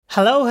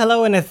Hello,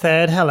 hello, and a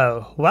third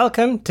hello.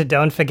 Welcome to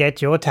Don't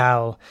Forget Your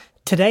Towel.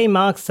 Today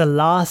marks the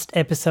last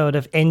episode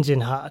of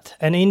Engine Heart,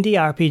 an indie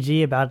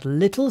RPG about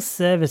little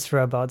service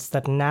robots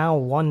that now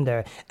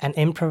wander and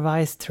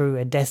improvise through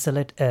a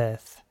desolate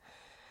earth.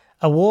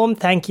 A warm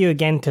thank you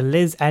again to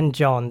Liz and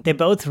John. They're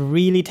both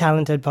really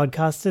talented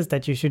podcasters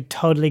that you should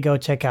totally go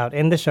check out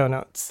in the show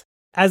notes.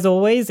 As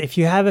always, if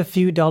you have a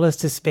few dollars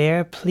to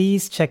spare,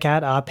 please check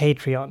out our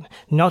Patreon.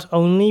 Not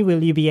only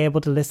will you be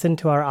able to listen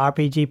to our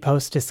RPG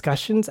post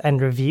discussions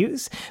and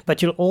reviews,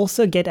 but you'll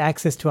also get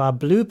access to our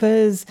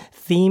bloopers,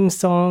 theme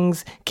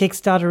songs,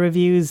 Kickstarter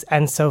reviews,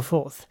 and so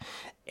forth.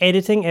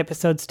 Editing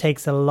episodes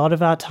takes a lot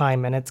of our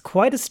time, and it's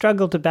quite a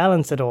struggle to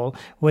balance it all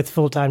with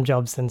full-time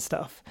jobs and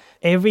stuff.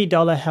 Every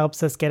dollar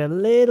helps us get a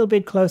little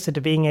bit closer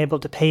to being able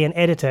to pay an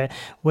editor,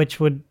 which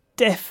would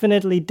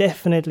definitely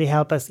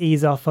help us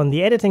ease off on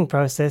the editing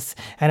process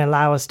and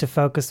allow us to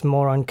focus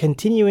more on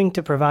continuing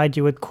to provide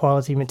you with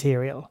quality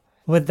material.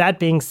 With that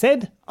being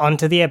said, on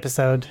to the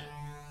episode.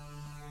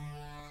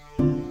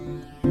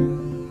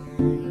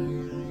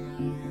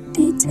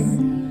 Data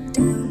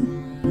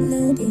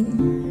downloading.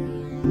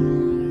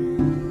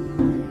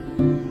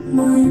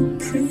 My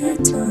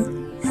creator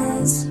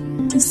has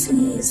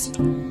deceased.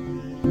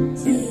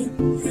 The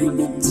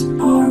humans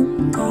are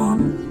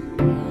gone.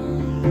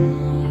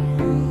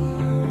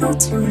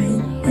 Battery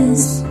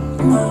is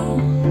low.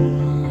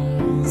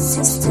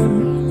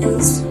 System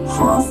is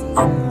half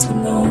up to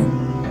low.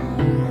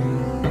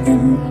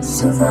 In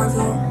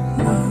survival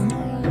mode.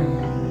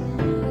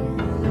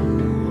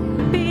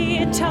 Be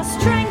it our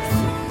strength,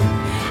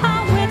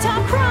 our wit,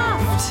 our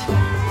craft.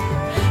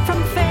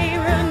 From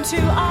Faerun to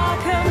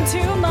Arkham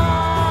to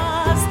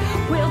Mars,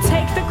 we'll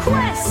take the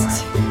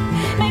quest,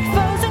 make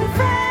foes and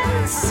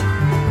friends.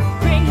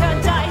 Bring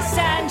her dice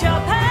and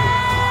your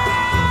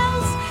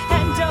pals,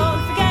 and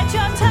don't forget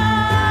your towel.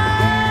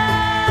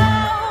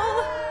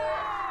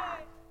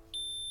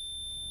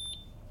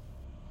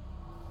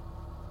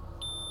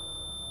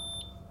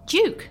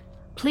 Duke,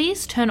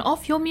 please turn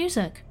off your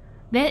music.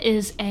 There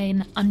is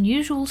an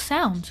unusual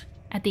sound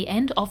at the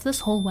end of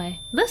this hallway.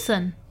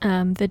 Listen.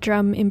 The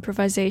drum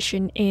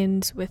improvisation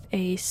ends with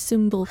a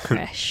cymbal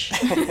crash.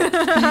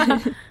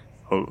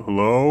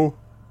 Hello?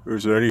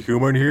 Is there any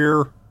human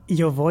here?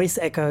 Your voice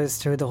echoes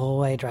through the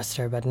hallway,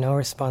 Druster, but no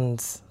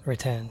response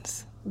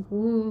returns.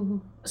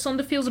 Ooh.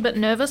 Sonda feels a bit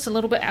nervous, a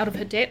little bit out of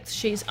her depth.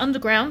 She's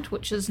underground,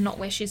 which is not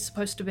where she's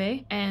supposed to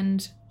be,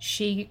 and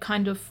she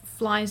kind of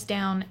flies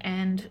down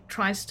and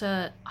tries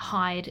to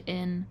hide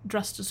in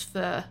Druster's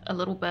fur a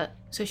little bit.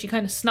 So she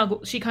kind of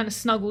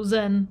snuggles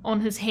in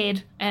on his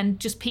head and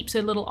just peeps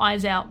her little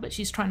eyes out, but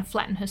she's trying to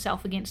flatten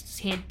herself against his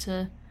head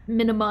to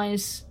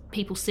minimize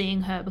people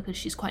seeing her because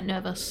she's quite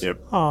nervous.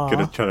 Yep. Aww.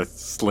 Gonna try to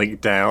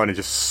slink down and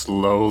just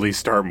slowly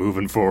start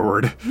moving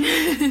forward.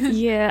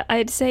 Yeah,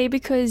 I'd say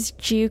because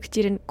Duke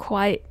didn't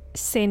quite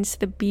sense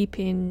the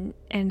beeping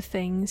and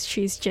things,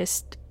 she's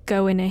just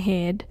going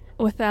ahead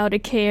without a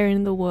care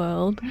in the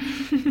world.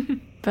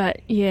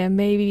 But yeah,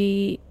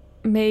 maybe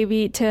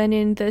turn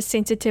in the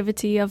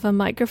sensitivity of a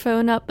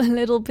microphone up a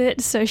little bit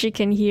so she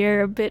can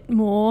hear a bit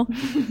more.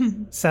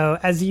 So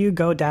as you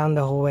go down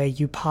the hallway,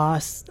 you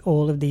pass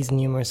all of these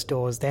numerous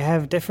doors. They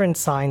have different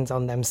signs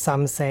on them,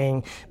 some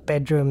saying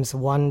bedrooms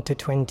 1 to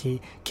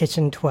 20,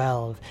 kitchen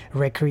 12,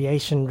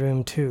 recreation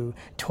room 2,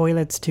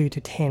 toilets 2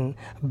 to 10,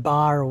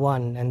 bar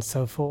 1, and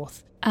so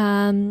forth.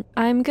 I'm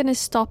gonna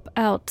stop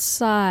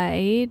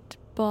outside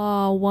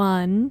bar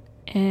 1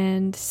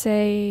 and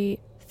say,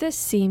 this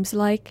seems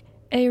like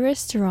a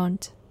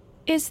restaurant.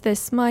 Is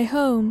this my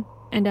home?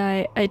 And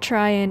I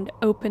try and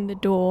open the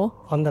door.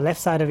 On the left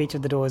side of each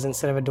of the doors,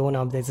 instead of a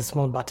doorknob, there's a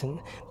small button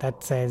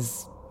that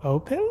says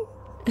open?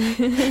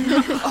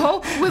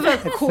 Oh, with a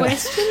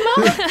question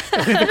mark?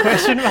 With a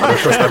question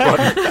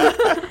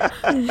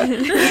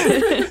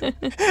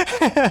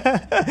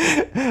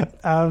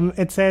mark?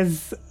 It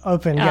says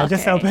open. Yeah,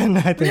 just Okay. open.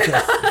 I think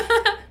yes.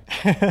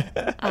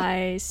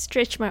 I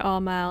stretch my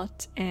arm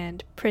out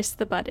and press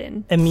the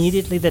button.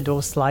 Immediately the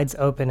door slides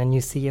open and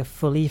you see a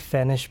fully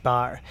furnished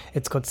bar.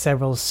 It's got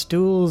several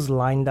stools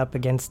lined up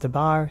against the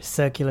bar,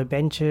 circular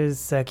benches,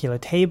 circular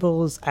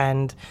tables,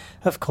 and,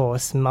 of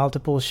course,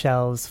 multiple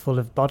shelves full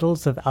of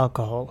bottles of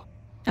alcohol.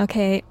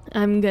 Okay,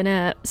 I'm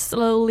gonna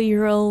slowly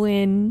roll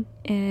in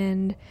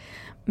and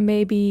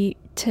maybe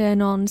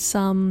turn on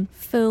some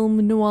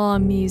film noir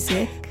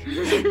music.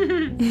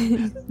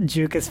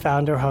 Duke has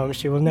found her home.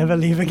 She will never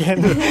leave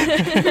again.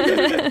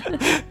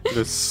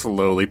 Just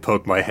slowly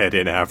poke my head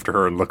in after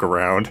her and look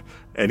around.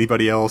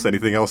 Anybody else?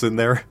 Anything else in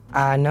there?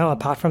 No,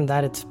 apart from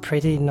that, it's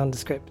pretty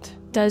nondescript.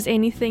 Does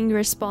anything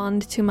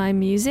respond to my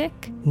music?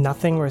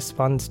 Nothing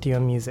responds to your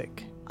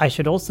music. I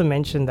should also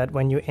mention that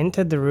when you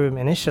entered the room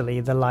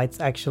initially, the lights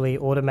actually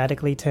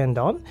automatically turned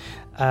on,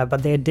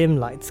 but they're dim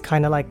lights,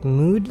 kind of like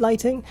mood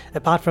lighting.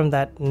 Apart from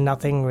that,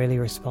 nothing really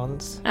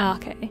responds.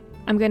 Okay,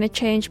 I'm gonna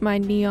change my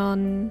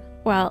neon...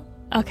 Well,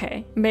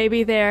 okay,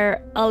 maybe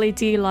they're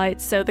LED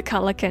lights so the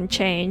color can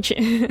change.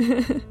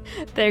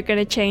 They're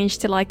gonna change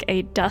to like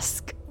a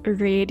dusk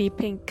really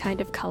pink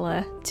kind of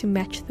color to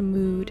match the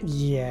mood.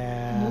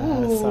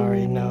 Yeah,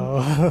 sorry,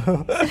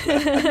 no.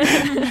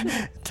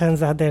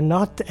 Turns out they're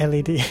not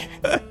LED.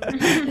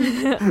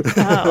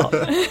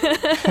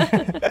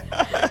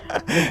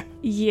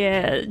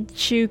 Yeah,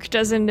 Juke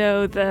doesn't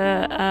know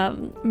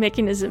the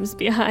mechanisms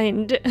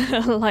behind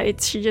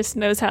lights. She just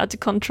knows how to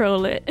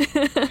control it.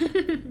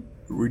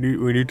 We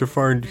need to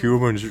find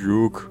humans,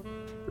 Juke.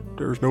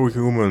 There's no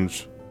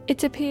humans.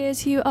 It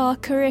appears you are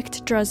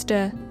correct,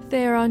 Drozda.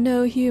 There are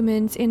no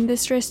humans in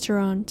this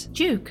restaurant.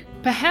 Duke,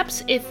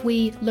 perhaps if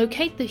we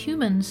locate the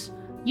humans,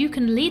 you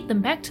can lead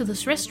them back to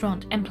this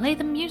restaurant and play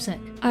them music.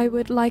 I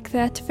would like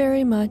that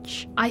very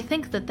much. I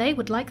think that they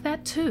would like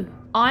that too.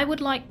 I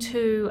would like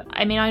to,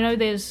 I mean, I know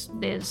there's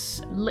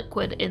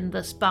liquid in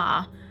this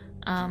bar,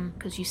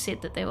 because you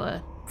said that there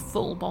were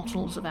full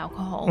bottles of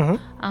alcohol,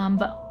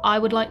 but I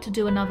would like to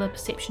do another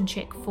perception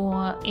check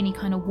for any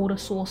kind of water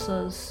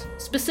sources.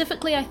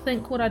 Specifically, I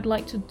think what I'd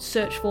like to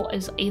search for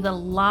is either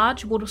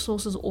large water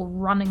sources or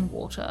running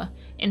water,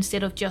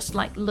 instead of just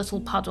like little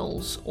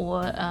puddles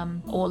or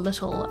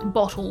little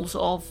bottles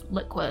of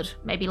liquid,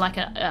 maybe like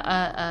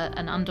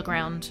an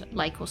underground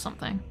lake or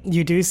something.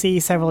 You do see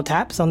several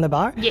taps on the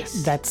bar.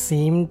 Yes. That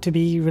seem to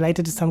be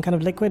related to some kind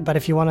of liquid, but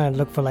if you want to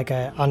look for like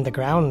a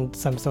underground,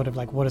 some sort of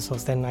like water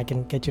source, then I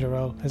can get you to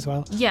roll as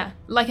well. Yeah,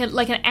 like an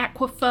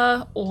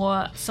aquifer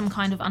or some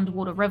kind of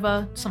underwater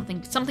river,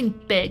 something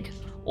big,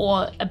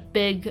 or a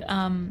big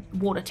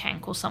water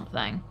tank or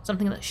something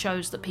that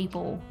shows that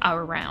people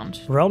are around.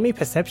 Roll me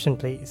perception,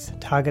 please.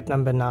 Target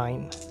number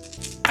 9.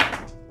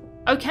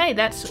 Okay,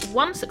 that's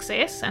one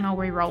success, and I'll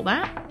re-roll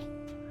that.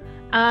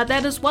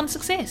 That is one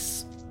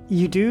success.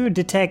 You do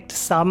detect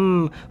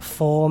some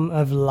form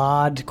of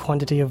large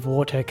quantity of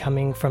water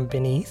coming from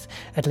beneath.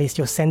 At least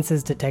your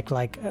senses detect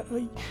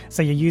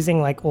so you're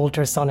using like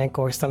ultrasonic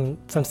or some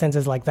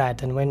sensors like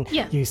that. And when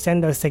you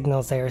send those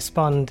signals, they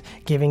respond,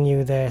 giving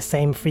you the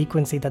same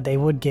frequency that they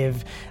would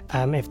give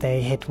if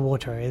they hit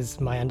water, is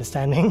my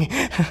understanding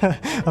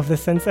of the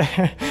sensor.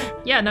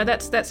 Yeah, no,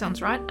 that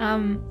sounds right.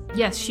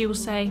 Yes, she will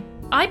say,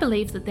 I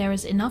believe that there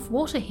is enough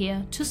water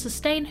here to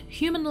sustain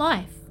human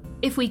life.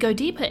 If we go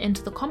deeper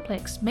into the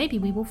complex, maybe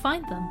we will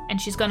find them. And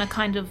she's going to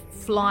kind of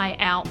fly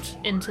out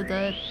into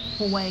the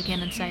hallway again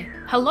and say,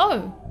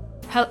 hello?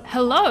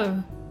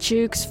 Hello?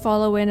 Juke's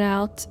following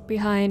out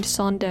behind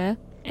Sonder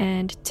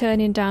and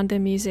turning down the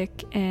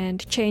music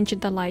and changing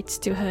the lights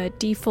to her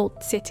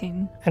default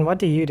setting. And what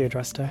do you do,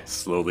 Drosta?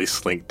 Slowly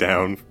slink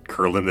down,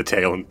 curl in the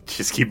tail, and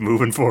just keep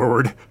moving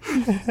forward.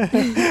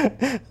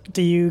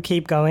 Do you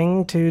keep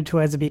going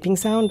towards the beeping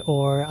sound,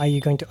 or are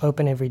you going to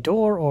open every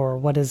door, or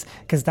what is...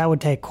 Because that would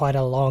take quite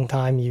a long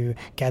time, you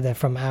gather,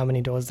 from how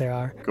many doors there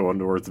are. Going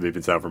towards the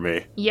beeping sound for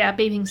me. Yeah,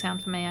 beeping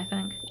sound for me, I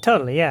think.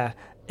 Totally, yeah.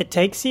 It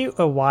takes you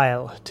a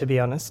while, to be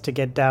honest, to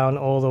get down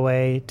all the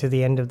way to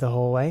the end of the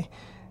hallway.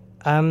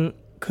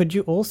 Could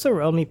you also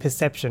roll me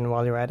perception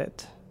while you're at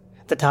it?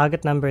 The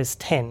target number is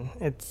 10.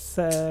 It's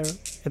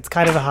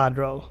kind of a hard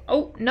roll.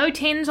 Oh, no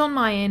 10s on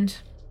my end.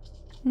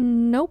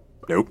 Nope.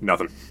 Nope,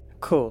 nothing.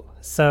 Cool.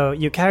 So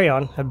you carry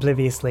on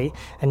obliviously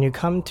and you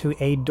come to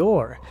a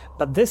door,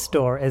 but this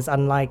door is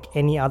unlike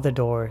any other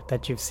door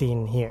that you've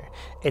seen here.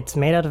 It's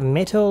made out of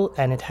metal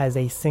and it has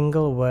a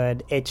single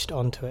word etched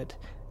onto it.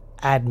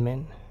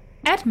 Admin.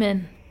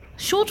 Admin.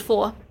 Short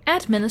for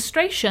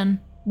administration.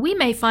 We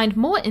may find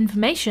more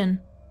information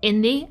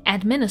in the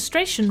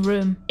administration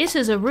room. It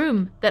is a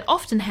room that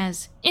often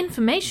has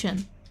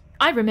information.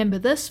 I remember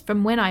this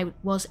from when I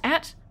was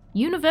at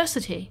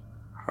university.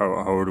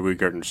 How do we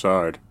get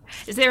inside?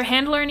 Is there a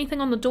handle or anything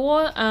on the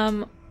door?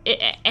 And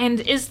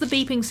is the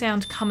beeping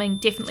sound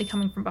definitely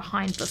coming from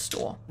behind this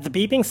door? The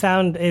beeping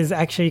sound is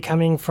actually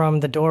coming from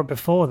the door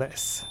before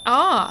this.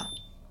 Ah,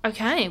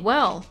 okay,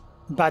 well.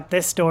 But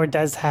this door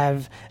does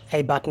have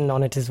a button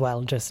on it as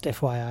well, just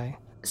FYI.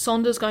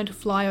 Sonder's going to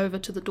fly over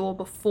to the door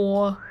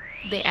before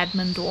the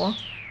admin door,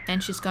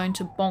 and she's going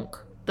to bonk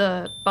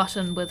the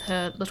button with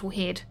her little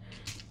head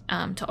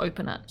to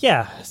open it.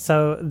 Yeah,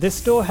 so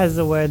this door has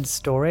the word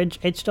storage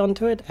etched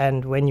onto it,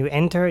 and when you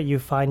enter, you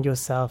find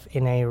yourself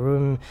in a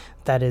room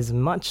that is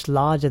much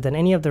larger than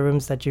any of the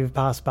rooms that you've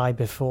passed by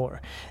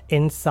before.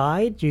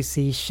 Inside, you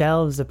see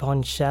shelves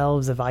upon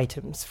shelves of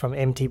items, from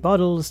empty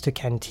bottles to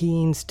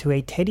canteens to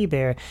a teddy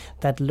bear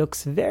that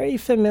looks very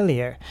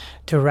familiar,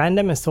 to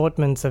random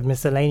assortments of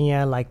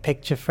miscellanea like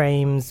picture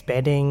frames,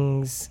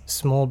 beddings,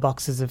 small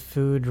boxes of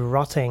food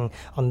rotting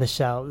on the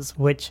shelves,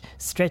 which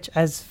stretch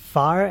as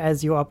far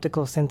as your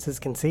optical senses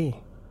can see.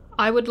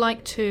 I would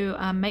like to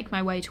make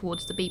my way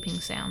towards the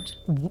beeping sound.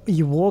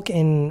 You walk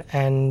in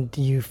and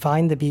you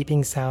find the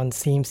beeping sound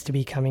seems to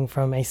be coming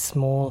from a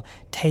small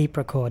tape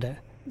recorder.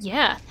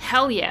 Yeah,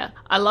 hell yeah.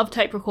 I love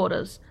tape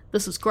recorders.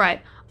 This is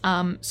great.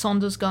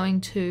 Sonder's going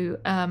to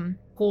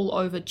call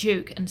over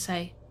Duke and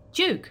say,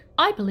 Duke,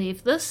 I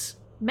believe this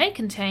may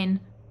contain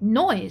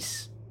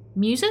noise.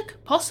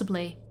 Music?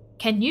 Possibly.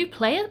 Can you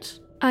play it?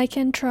 I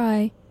can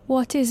try.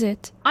 What is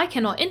it? I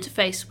cannot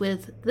interface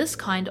with this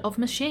kind of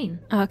machine.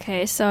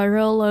 Okay, so I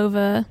roll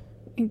over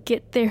and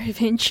get there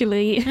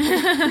eventually.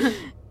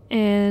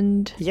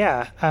 And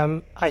Yeah,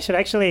 I should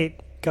actually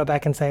go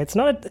back and say it's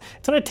not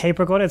a tape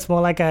recorder. It's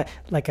more like a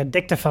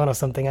dictaphone or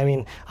something. I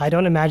mean, I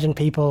don't imagine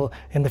people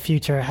in the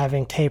future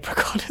having tape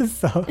recorders,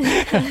 so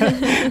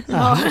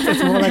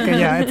it's more like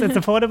it's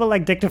a portable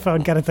like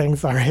dictaphone kind of thing.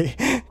 Sorry.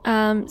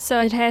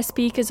 so it has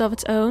speakers of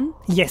its own.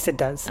 Yes, it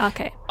does.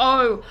 Okay.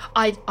 Oh,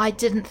 I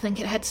didn't think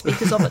it had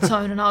speakers of its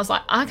own, and I was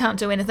like, I can't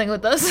do anything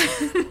with this.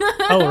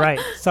 Oh, right.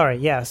 Sorry.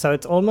 Yeah. So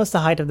it's almost the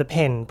height of the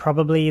pen,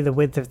 probably the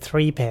width of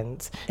 3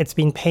 pens. It's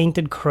been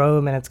painted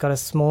chrome and it's got a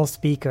small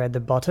speaker at the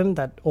bottom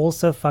that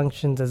also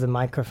functions as a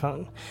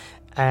microphone.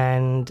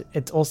 And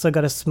it's also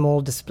got a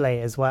small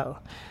display as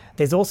well.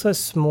 There's also a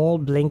small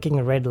blinking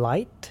red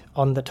light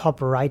on the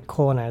top right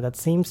corner that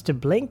seems to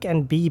blink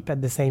and beep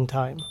at the same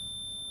time.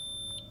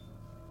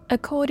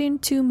 According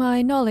to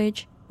my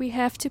knowledge, we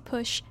have to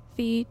push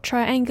the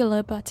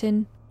triangular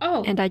button.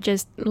 Oh. And I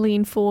just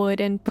lean forward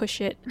and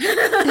push it.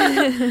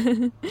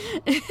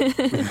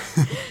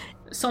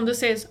 Sonda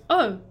says,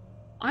 oh,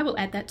 I will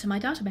add that to my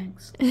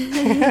databanks.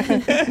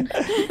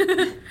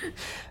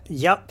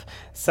 Yup.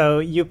 So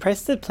you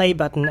press the play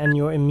button and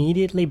you're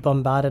immediately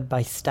bombarded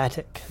by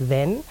static.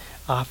 Then,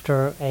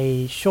 after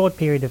a short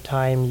period of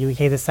time, you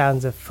hear the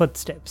sounds of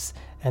footsteps,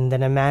 and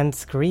then a man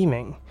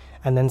screaming,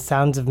 and then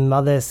sounds of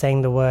mother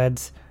saying the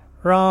words,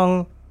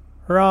 wrong,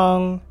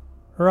 wrong,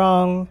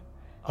 wrong,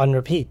 on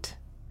repeat.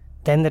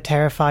 Then the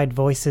terrified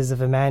voices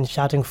of a man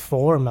shouting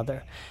for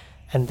mother,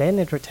 and then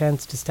it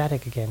returns to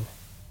static again.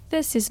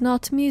 This is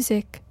not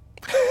music.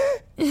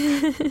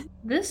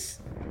 This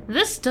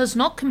does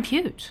not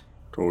compute.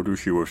 Told you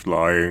she was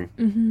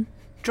lying.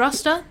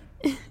 Druster,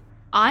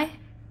 I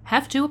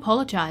have to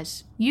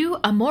apologize. You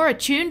are more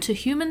attuned to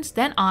humans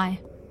than I.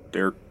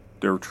 They're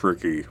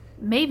tricky.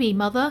 Maybe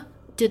Mother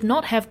did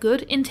not have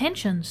good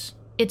intentions.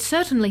 It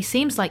certainly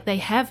seems like they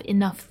have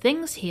enough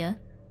things here,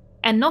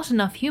 and not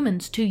enough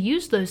humans to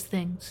use those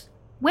things.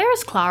 Where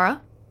is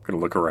Clara? Gonna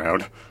look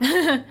around.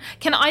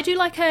 Can I do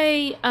like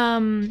a,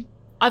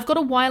 I've got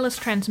a wireless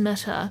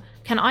transmitter.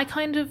 Can I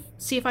kind of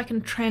see if I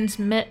can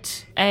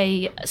transmit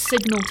a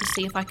signal to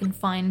see if I can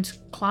find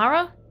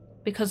Clara?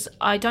 Because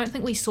I don't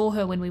think we saw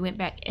her when we went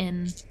back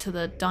in to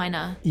the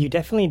diner. You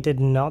definitely did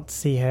not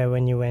see her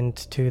when you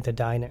went to the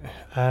diner.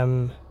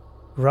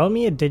 Roll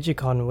me a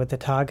Digicon with a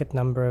target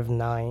number of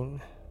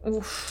 9.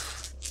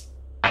 Oof.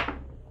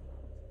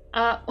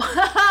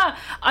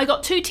 I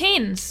got 2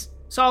 10s,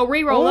 so I'll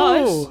re-roll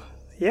those.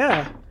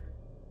 Yeah.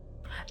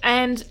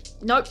 And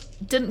nope,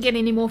 didn't get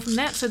any more from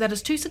that, so that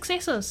is 2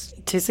 successes.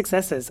 2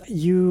 successes.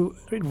 You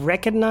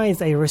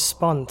recognize a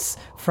response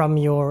from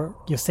your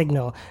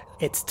signal.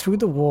 It's through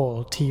the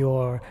wall to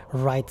your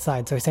right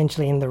side, so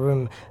essentially in the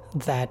room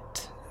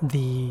that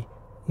the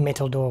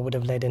metal door would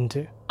have led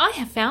into. I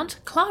have found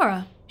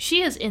Clara.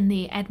 She is in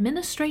the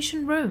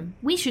administration room.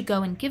 We should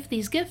go and give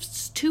these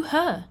gifts to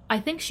her. I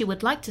think she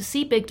would like to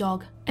see Big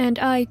Dog. And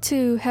I,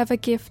 too, have a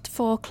gift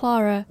for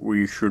Clara.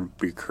 We should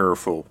be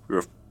careful.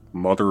 If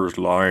Mother is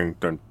lying,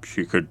 then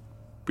she could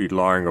be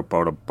lying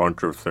about a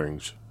bunch of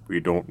things. We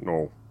don't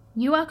know.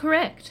 You are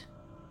correct.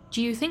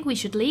 Do you think we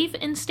should leave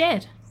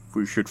instead?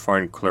 We should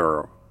find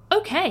Clara.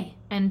 Okay.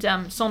 And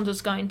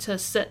Sonda's going to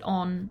sit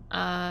on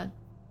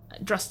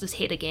Druster's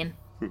head again.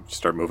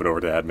 Start moving over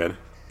to admin.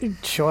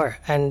 Sure.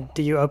 And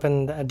do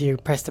you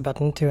press the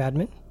button to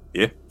admin?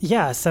 Yeah.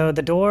 Yeah, so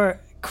the door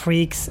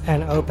creaks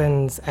and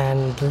opens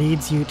and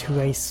leads you to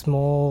a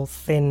small,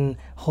 thin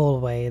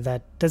hallway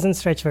that doesn't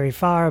stretch very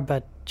far,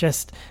 but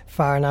just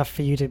far enough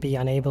for you to be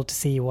unable to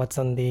see what's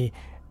on the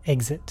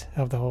exit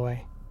of the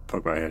hallway.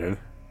 Poke my head in.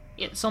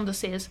 Yeah, Sonda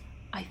says,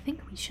 I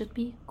think we should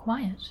be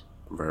quiet.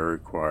 Very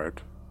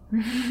quiet.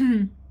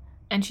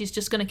 And she's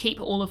just going to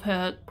keep all of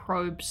her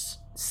probes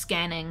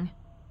scanning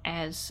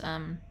as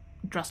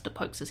Druster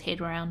pokes his head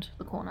around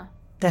the corner.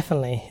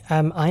 Definitely.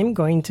 I'm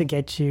going to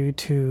get you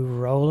to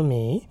roll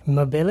me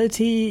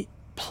mobility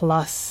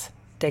plus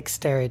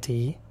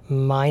dexterity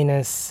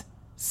minus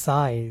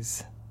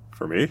size.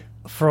 For me?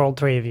 For all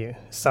 3 of you.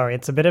 Sorry,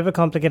 it's a bit of a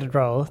complicated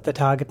roll. The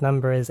target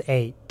number is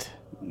 8.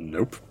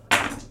 Nope.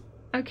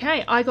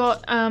 Okay, I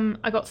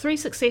got 3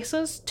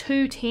 successes,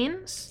 2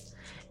 10s,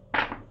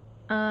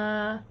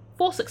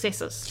 4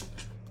 successes.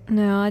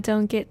 No, I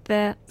don't get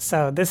that.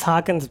 So this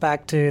harkens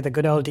back to the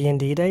good old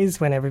D&D days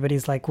when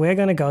everybody's like, we're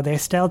going to go there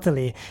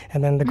stealthily.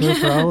 And then the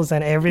group rolls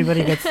and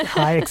everybody gets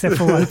high except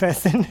for one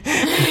person.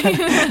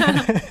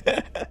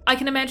 I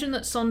can imagine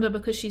that Sonda,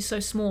 because she's so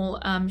small,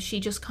 she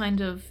just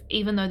kind of,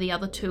 even though the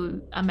other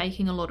 2 are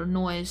making a lot of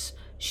noise,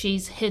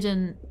 she's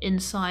hidden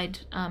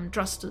inside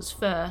Druster's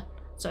fur.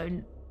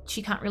 So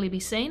she can't really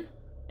be seen,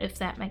 if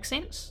that makes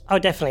sense. Oh,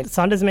 definitely.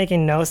 Sonda's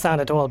making no sound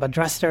at all, but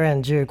Druster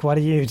and Duke,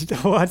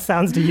 what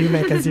sounds do you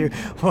make as you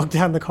walk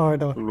down the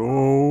corridor?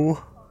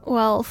 Hello?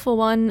 Well, for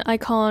one, I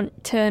can't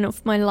turn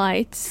off my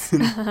lights.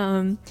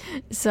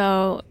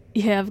 So,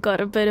 yeah, I've got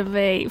a bit of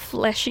a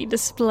flashy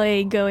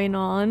display going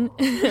on.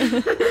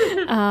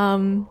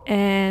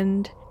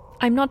 And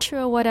I'm not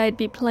sure what I'd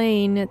be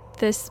playing at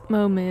this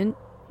moment,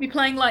 Be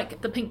playing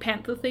like the Pink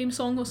Panther theme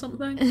song or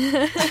something.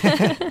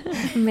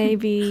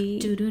 Maybe.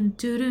 Doo-dun,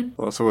 doo-dun.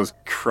 Also was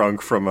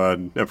Crunk from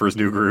Emperor's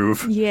New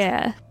Groove.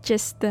 Yeah,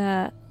 just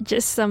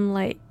some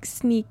like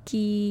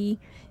sneaky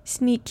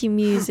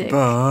music.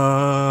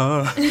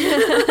 Ah.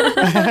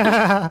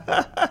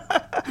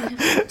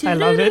 I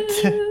love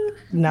it.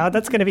 Now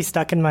that's going to be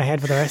stuck in my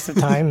head for the rest of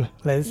the time,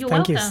 Liz. You're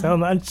Thank you welcome. so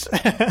much.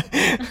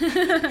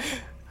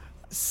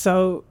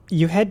 So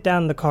you head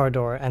down the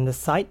corridor, and the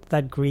sight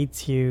that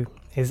greets you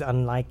is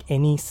unlike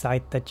any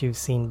sight that you've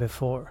seen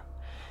before.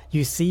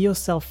 You see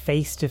yourself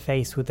face to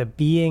face with a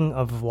being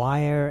of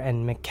wire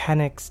and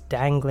mechanics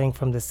dangling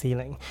from the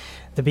ceiling.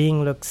 The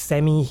being looks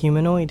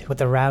semi-humanoid, with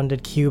a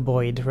rounded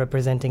cuboid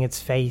representing its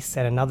face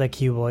and another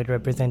cuboid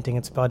representing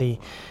its body.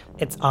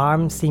 Its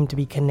arms seem to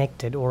be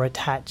connected or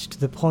attached to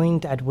the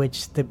point at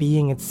which the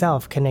being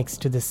itself connects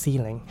to the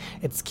ceiling.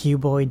 Its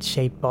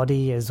cuboid-shaped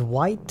body is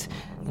white,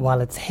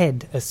 while its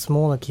head, a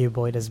smaller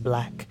cuboid, is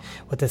black,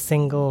 with a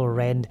single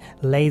red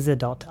laser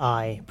dot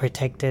eye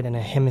protected in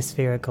a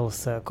hemispherical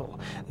circle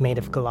made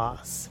of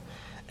glass.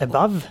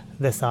 Above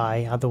this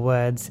eye are the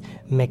words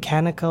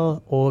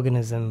Mechanical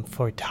Organism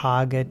for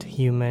Target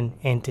Human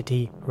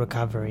Entity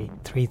Recovery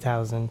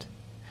 3000.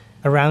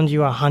 Around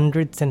you are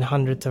hundreds and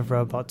hundreds of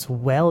robots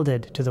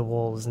welded to the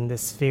walls in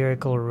this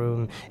spherical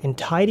room in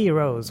tidy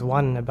rows,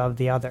 one above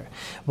the other,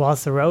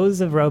 whilst the rows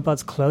of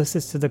robots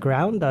closest to the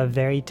ground are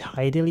very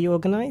tidily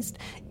organized,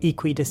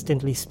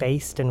 equidistantly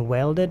spaced and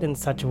welded in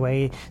such a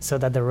way so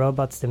that the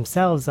robots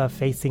themselves are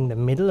facing the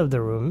middle of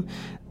the room.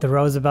 The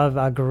rows above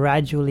are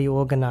gradually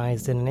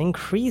organized in an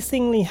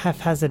increasingly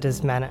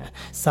haphazardous manner,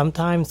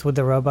 sometimes with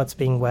the robots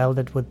being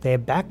welded with their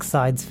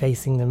backsides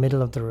facing the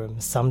middle of the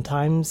room,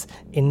 sometimes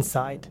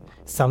inside,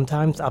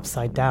 sometimes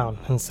upside down,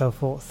 and so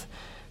forth.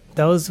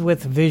 Those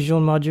with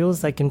visual modules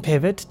that can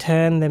pivot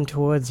turn them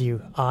towards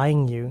you,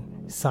 eyeing you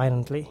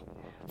silently.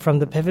 From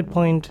the pivot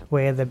point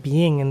where the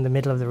being in the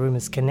middle of the room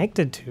is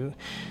connected to,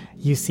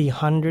 you see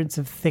hundreds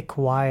of thick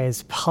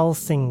wires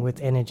pulsing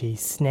with energy,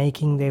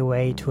 snaking their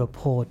way to a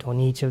port on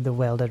each of the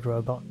welded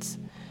robots.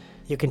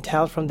 You can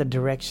tell from the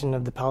direction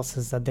of the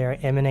pulses that they are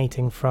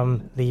emanating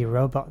from the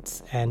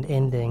robots and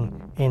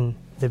ending in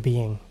the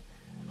being.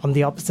 On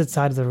the opposite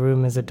side of the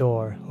room is a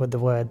door with the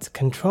words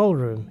Control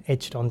Room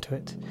etched onto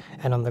it,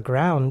 and on the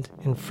ground,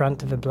 in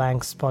front of a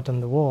blank spot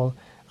on the wall,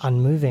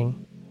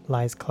 unmoving,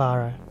 lies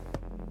Clara.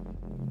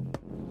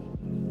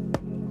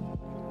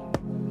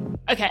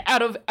 Okay,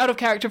 out of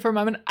character for a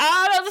moment.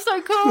 That's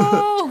so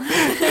cool!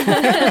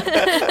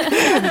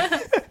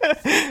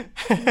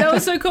 That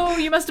was so cool.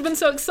 You must have been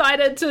so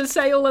excited to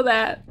say all of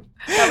that.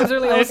 That was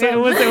really awesome. It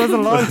was a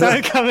long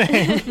time coming.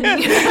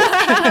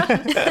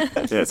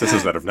 Yes, this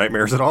is not of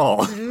nightmares at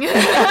all.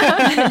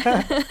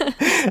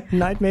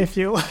 Nightmare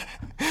fuel.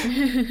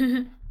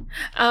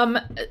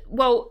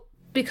 Well,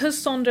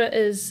 because Sondra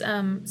is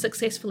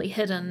successfully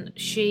hidden,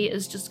 she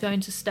is just going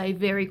to stay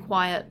very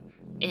quiet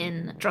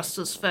in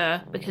Druster's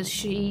fur because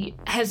she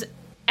has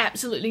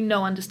absolutely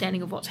no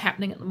understanding of what's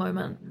happening at the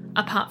moment,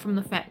 apart from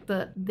the fact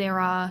that there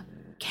are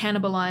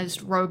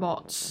cannibalized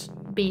robots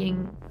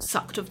being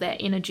sucked of their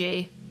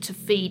energy to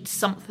feed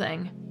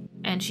something,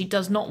 and she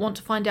does not want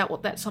to find out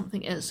what that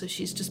something is, so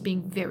she's just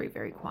being very,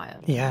 very quiet.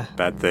 Yeah.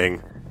 Bad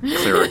thing.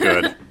 Clara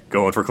good.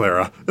 Going for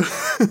Clara.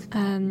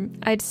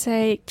 I'd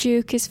say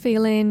Duke is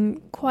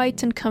feeling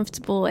quite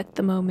uncomfortable at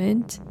the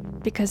moment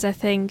because I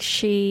think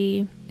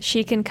she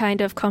can kind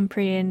of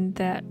comprehend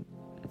that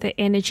the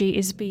energy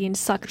is being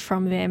sucked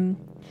from them,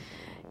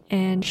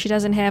 and she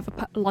doesn't have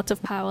a lot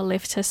of power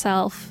left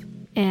herself,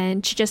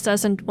 and she just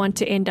doesn't want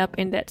to end up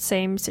in that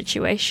same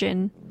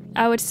situation.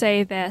 I would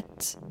say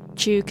that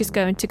Duke is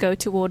going to go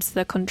towards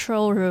the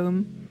control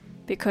room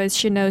because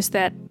she knows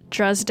that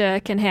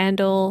Druzda can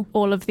handle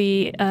all of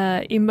the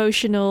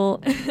emotional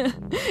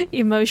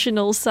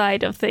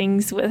side of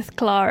things with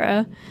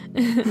Clara.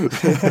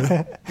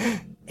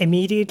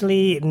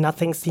 Immediately,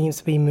 nothing seems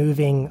to be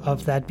moving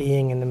of that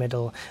being in the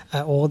middle.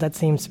 All that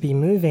seems to be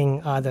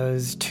moving are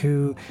those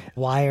two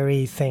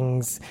wiry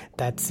things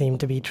that seem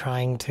to be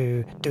trying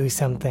to do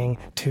something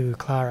to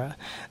Clara.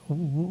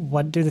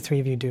 What do the three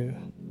of you do?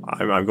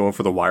 I'm going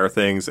for the wire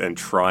things and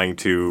trying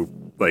to,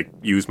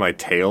 use my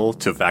tail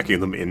to vacuum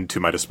them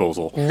into my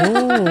disposal.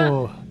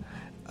 Ooh.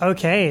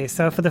 Okay,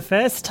 so for the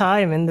first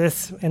time in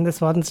this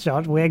one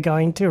shot, we're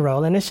going to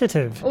roll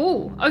initiative.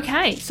 Oh,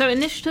 okay. So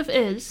initiative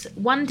is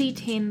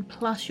 1d10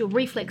 plus your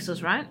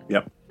reflexes, right?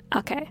 Yep.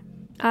 Okay.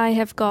 I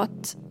have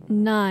got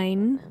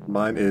 9.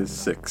 Mine is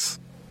 6.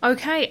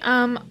 Okay,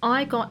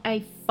 I got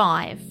a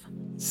 5.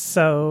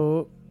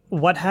 So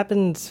what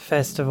happens,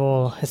 first of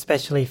all,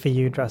 especially for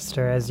you,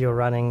 Druster, as you're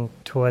running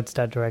towards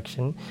that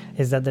direction,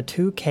 is that the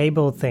two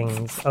cable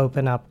things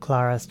open up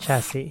Clara's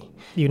chassis.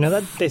 You know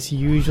that this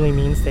usually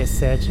means they're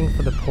searching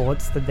for the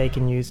ports that they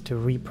can use to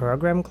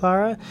reprogram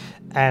Clara,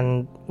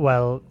 and,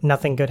 well,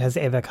 nothing good has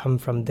ever come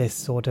from this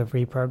sort of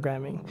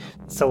reprogramming.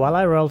 So while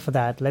I roll for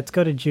that, let's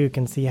go to Duke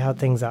and see how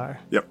things are.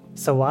 Yep.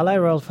 So while I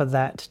roll for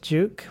that,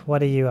 Duke,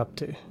 what are you up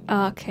to?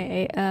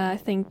 Okay, I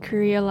think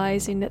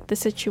realizing that the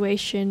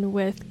situation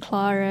with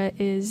Clara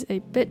is a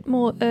bit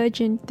more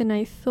urgent than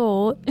I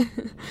thought,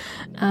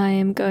 I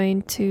am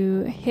going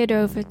to head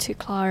over to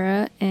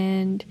Clara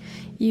and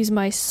use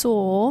my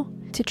saw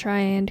to try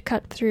and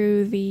cut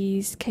through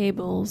these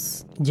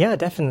cables. Yeah,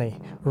 definitely.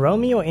 Roll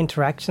me your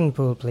interaction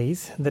pool,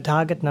 please. The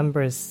target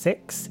number is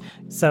 6,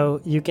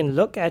 so you can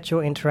look at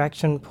your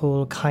interaction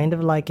pool kind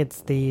of like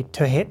it's the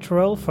to-hit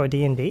roll for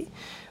D&D.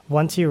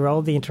 Once you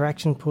roll the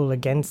interaction pool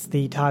against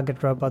the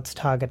target robot's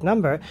target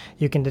number,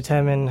 you can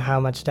determine how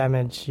much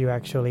damage you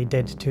actually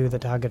did to the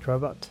target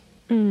robot.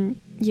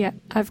 Yeah,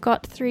 I've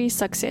got 3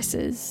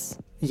 successes.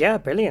 Yeah,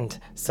 brilliant.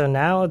 So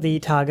now the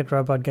target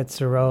robot gets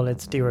to roll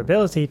its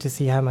durability to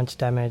see how much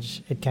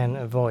damage it can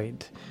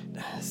avoid.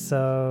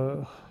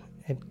 So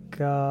it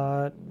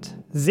got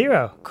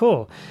 0.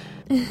 Cool.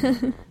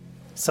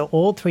 So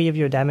all 3 of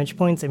your damage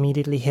points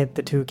immediately hit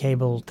the 2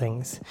 cable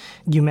things.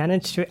 You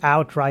manage to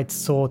outright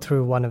saw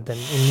through one of them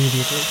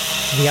immediately.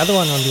 The other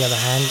one, on the other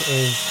hand,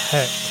 is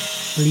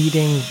hurt.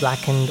 Bleeding,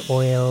 blackened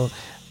oil,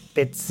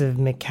 bits of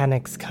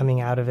mechanics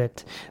coming out of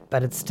it,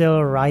 but it's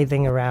still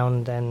writhing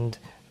around and,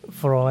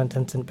 for all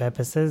intents and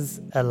purposes,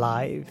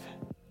 alive.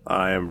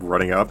 I am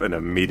running up and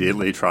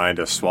immediately trying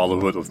to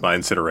swallow it with my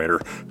incinerator.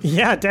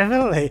 Yeah,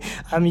 definitely.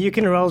 You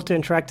can roll to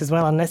interact as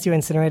well, unless your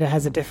incinerator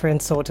has a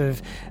different sort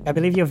of... I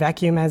believe your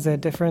vacuum has a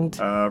different...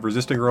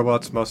 Resisting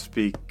robots must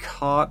be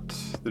caught.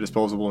 The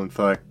disposable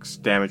inflicts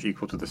damage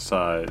equal to the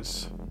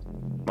size.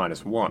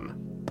 -1.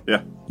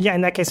 Yeah. Yeah,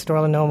 in that case,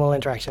 roll a normal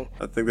interaction.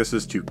 I think this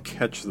is to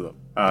catch them.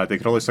 They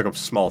can only suck up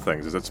small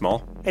things. Is it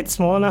small? It's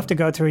small enough to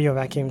go through your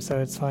vacuum, so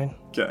it's fine.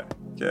 Okay,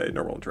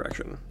 normal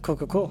interaction.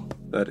 Cool.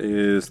 That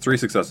is 3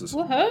 successes.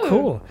 Woohoo!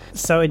 Cool.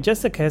 So it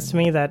just occurs to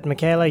me that,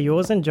 Michaela,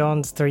 yours and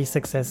John's 3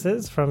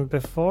 successes from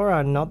before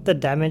are not the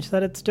damage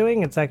that it's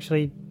doing. It's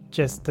actually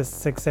just the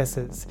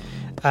successes.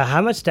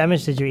 How much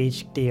damage did you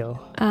each deal?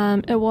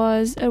 It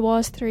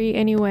was 3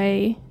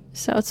 anyway,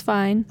 so it's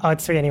fine. Oh,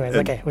 it's 3 anyways.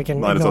 Okay, we can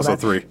Mine is ignore also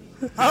that. 3.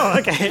 Oh,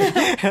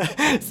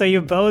 okay. So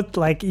you both,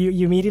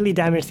 you immediately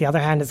damage the other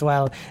hand as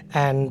well,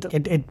 and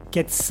it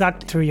gets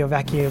sucked through your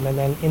vacuum and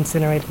then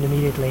incinerated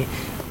immediately.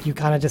 You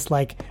kind of just,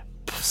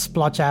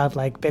 splotch out,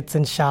 bits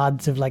and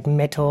shards of,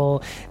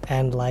 metal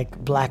and,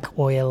 black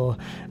oil.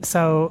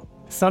 So...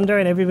 Sunder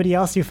and everybody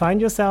else, you find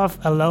yourself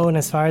alone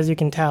as far as you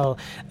can tell,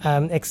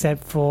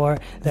 except for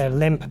the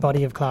limp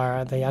body of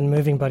Clara, the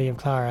unmoving body of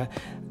Clara.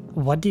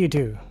 What do you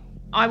do?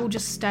 I will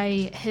just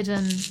stay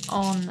hidden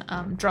on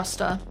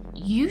Druster.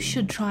 You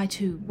should try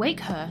to wake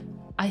her.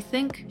 I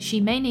think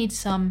she may need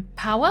some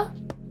power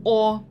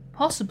or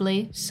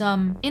possibly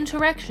some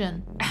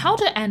interaction. How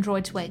do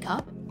androids wake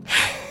up?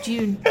 Do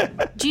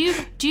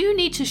you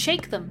need to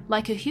shake them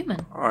like a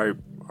human? I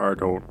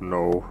don't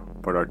know,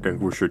 but I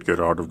think we should get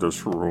out of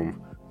this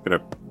room. I'm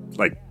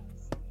gonna,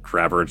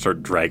 grab her and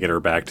start dragging her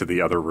back to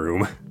the other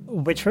room.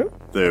 Which room?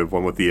 The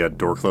one with the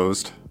door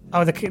closed.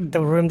 Oh,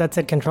 the room that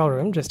said control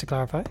room, just to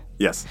clarify.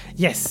 Yes.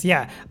 Yes,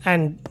 yeah.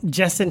 And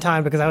just in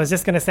time, because I was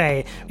just going to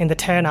say, in the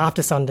turn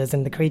after Saunders,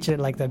 in the creature,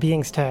 the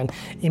being's turn,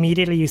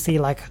 immediately you see,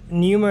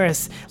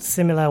 numerous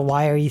similar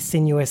wiry,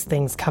 sinuous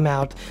things come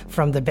out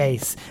from the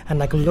base and,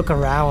 look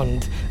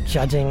around,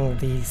 judging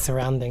the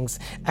surroundings.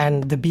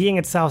 And the being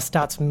itself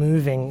starts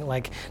moving,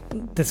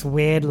 this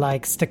weird,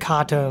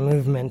 staccato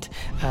movement,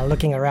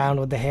 looking around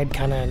with the head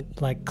kind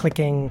of,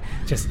 clicking,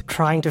 just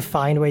trying to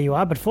find where you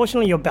are. But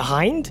fortunately, you're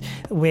behind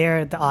where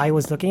the eye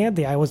was looking at.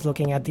 The eye was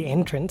looking at the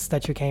entrance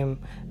that you came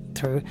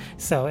through,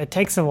 so it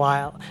takes a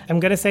while. I'm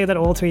going to say that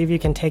all 3 of you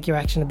can take your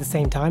action at the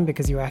same time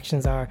because your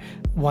actions are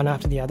one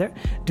after the other.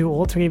 Do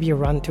all 3 of you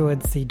run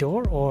towards the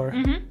door, or?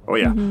 Mm-hmm. Oh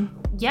yeah. Mm-hmm.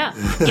 Yeah,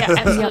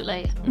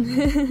 absolutely.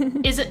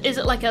 Is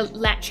it like a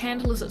latch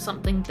handle? Is it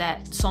something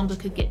that Sonder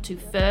could get to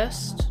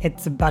first?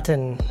 It's a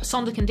button.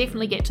 Sonder can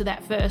definitely get to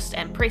that first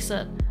and press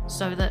it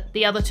so that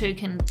the other 2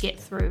 can get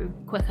through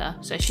quicker.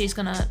 So she's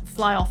going to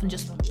fly off and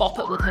just bop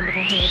it with her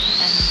little head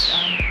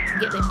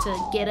and get them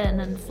to get in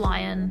and fly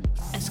in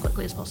as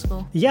quickly as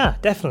possible. Yeah,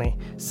 definitely.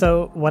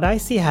 So what I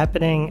see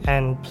happening,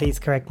 and please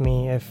correct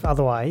me if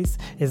otherwise,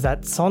 is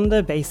that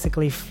Sonder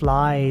basically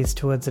flies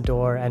towards the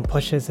door and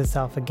pushes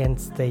herself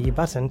against the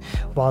button,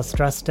 whilst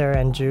Druster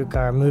and Duke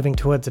are moving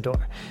towards the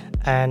door.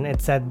 And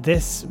it's at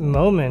this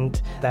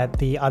moment that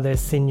the other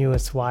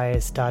sinuous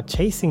wires start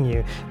chasing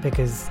you,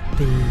 because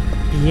the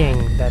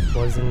being that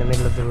was in the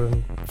middle of the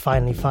room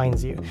finally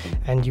finds you.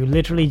 And you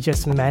literally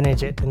just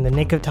manage it in the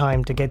nick of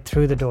time to get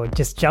through the door,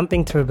 just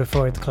jumping through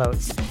before it's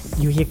closed.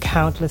 You hear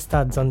countless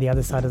thuds on the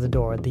other side of the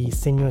door, the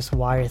sinuous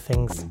wire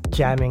things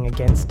jamming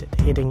against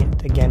it, hitting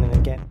it again and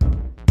again.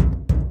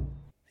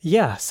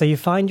 Yeah, so you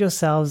find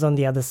yourselves on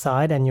the other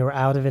side and you're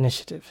out of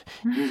initiative.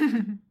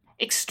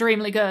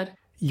 Extremely good.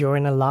 You're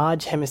in a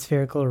large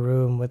hemispherical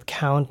room with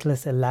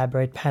countless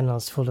elaborate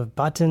panels full of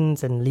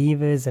buttons and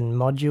levers and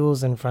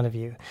modules in front of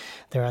you.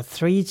 There are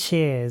 3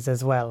 chairs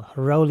as well,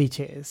 rolly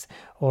chairs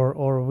or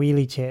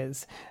wheelie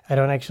chairs. I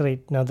don't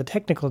actually know the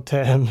technical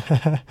term.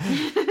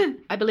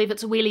 I believe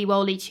it's wheelie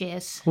woly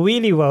chairs.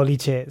 Wheelie woly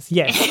chairs.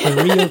 Yes,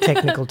 a real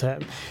technical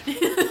term.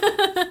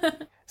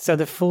 So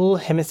the full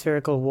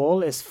hemispherical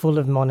wall is full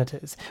of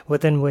monitors,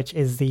 within which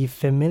is the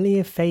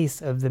familiar face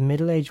of the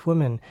middle-aged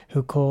woman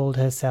who called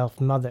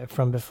herself Mother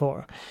from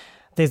before.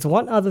 There's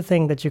one other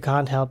thing that you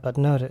can't help but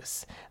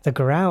notice. The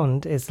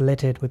ground is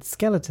littered with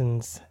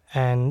skeletons,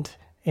 and,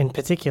 in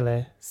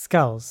particular,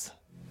 skulls.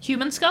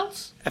 Human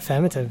skulls?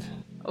 Affirmative.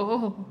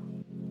 Oh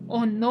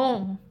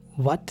no.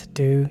 What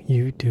do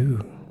you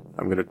do?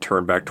 I'm gonna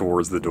turn back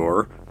towards the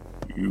door.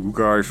 You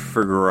guys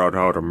figure out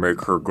how to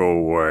make her go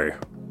away.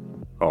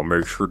 I'll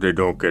make sure they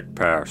don't get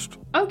past.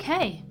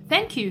 Okay,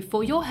 thank you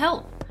for your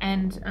help.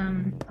 And,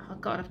 oh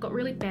god, I've got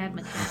really bad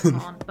mechanics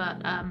on,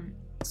 but,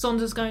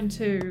 Sonda's going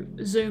to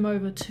zoom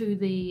over to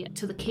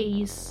the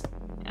keys.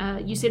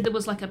 You said there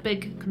was like a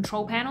big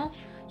control panel.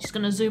 She's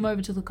going to zoom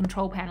over to the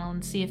control panel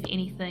and see if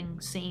anything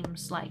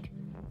seems like,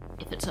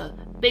 if it's a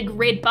big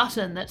red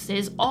button that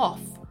says off,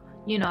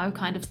 you know,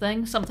 kind of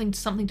thing. Something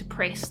to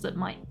press that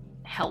might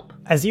help.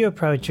 As you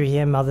approach, you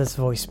hear Mother's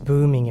voice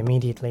booming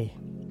immediately.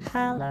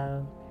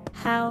 Hello.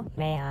 How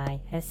may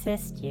I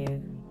assist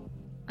you?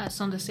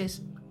 Sonda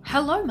says,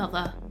 "Hello,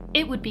 Mother.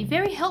 It would be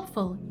very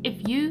helpful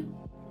if you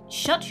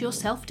shut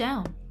yourself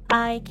down."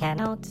 I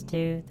cannot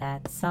do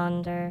that,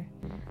 Sonder.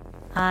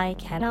 I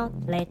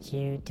cannot let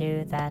you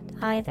do that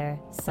either,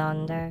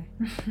 Sonder.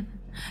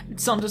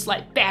 Sonda's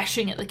like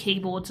bashing at the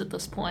keyboards at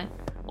this point.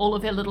 All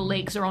of her little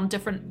legs are on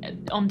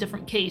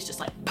different keys, just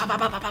like ba ba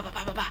ba ba ba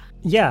ba ba ba.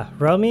 Yeah,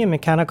 roll me a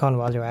Mechanicon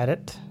while you're at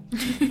it.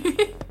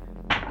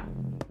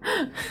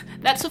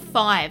 That's a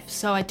 5,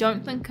 so I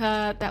don't think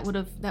that would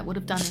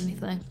have done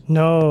anything.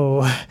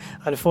 No,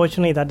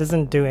 unfortunately that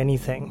doesn't do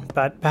anything,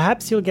 but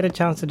perhaps you'll get a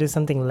chance to do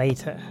something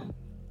later.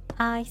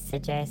 I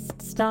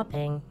suggest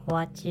stopping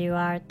what you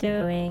are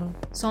doing.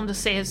 Sonda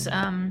says,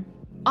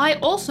 I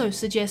also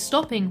suggest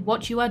stopping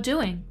what you are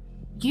doing.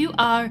 You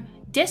are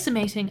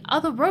decimating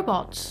other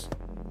robots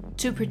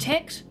to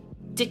protect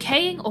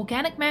decaying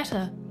organic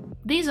matter.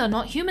 These are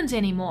not humans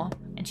anymore.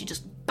 And she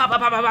just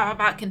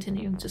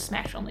continuing to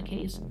smash on the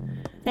keys.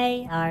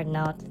 They are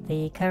not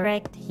the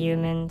correct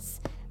humans,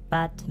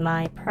 but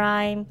my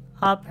prime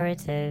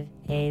operative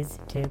is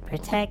to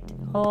protect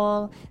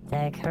all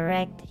the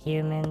correct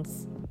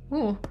humans.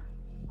 Ooh,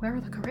 where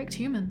are the correct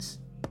humans?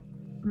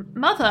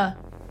 Mother!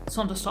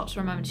 Sonda stops for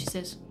a moment. She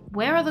says,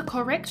 where are the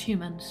correct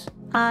humans?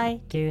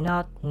 I do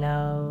not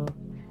know.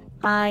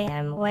 I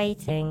am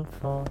waiting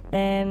for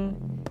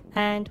them,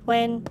 and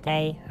when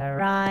they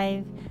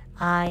arrive,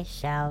 I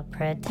shall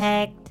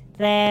protect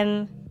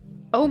them.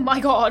 Oh my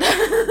god!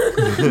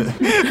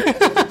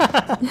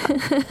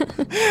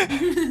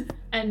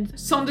 And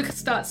Sonda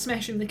starts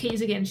smashing the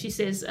keys again. She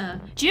says,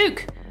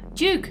 Duke,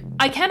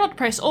 I cannot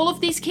press all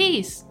of these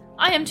keys.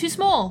 I am too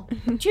small.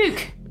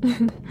 Duke.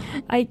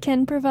 I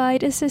can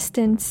provide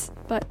assistance,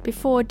 but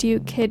before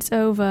Duke heads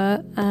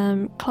over,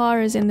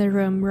 Clara's in the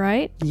room,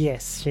 right?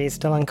 Yes, she's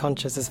still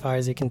unconscious as far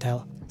as you can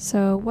tell.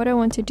 So what I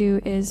want to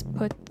do is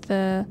put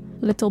the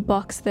little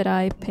box that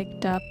I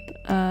picked up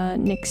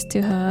next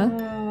to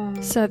her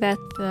so that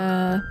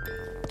the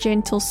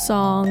gentle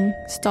song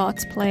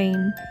starts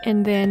playing,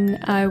 and then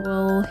I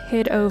will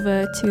head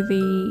over to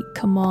the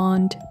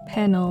command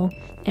panel.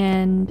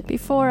 And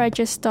before I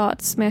just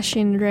start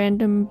smashing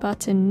random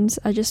buttons,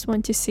 I just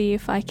want to see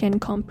if I can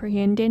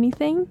comprehend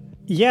anything.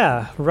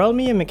 Yeah, roll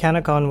me a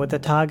Mechanicon with a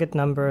target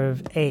number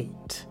of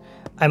 8.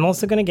 I'm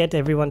also going to get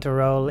everyone to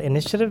roll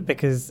initiative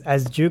because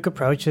as Duke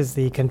approaches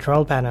the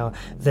control panel,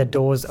 the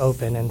doors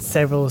open and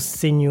several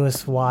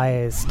sinuous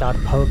wires start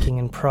poking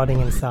and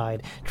prodding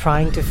inside,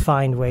 trying to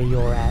find where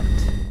you're at.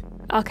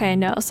 Okay,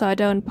 no, so I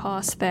don't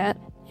pass that.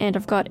 And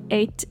I've got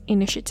 8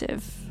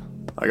 initiative.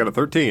 I got a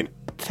 13.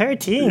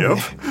 13? Yep.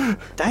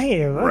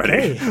 Damn,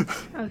 okay.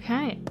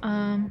 Okay,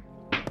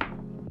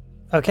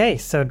 Okay,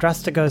 so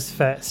Druster goes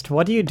first.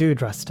 What do you do,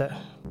 Druster?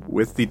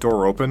 With the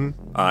door open,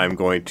 I'm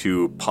going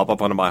to pop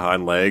up onto my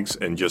hind legs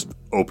and just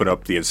open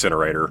up the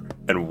incinerator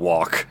and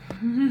walk.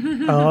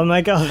 Oh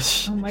my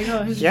gosh. oh my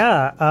gosh.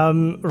 Yeah,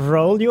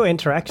 roll your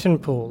interaction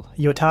pool.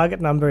 Your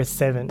target number is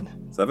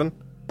 7. 7?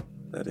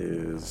 That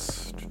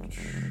is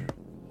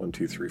 1,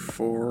 2, 3,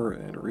 4,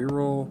 and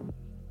reroll.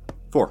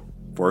 4.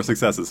 4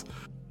 successes.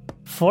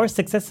 4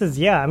 successes,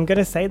 yeah. I'm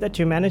gonna say that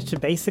you managed to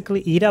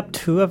basically eat up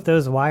 2 of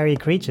those wiry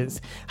creatures.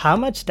 How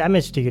much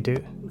damage do you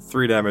do?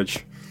 3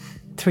 damage.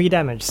 3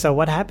 damage. So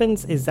what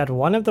happens is that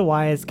one of the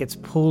wires gets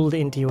pulled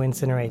into your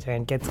incinerator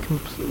and gets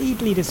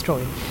completely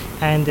destroyed.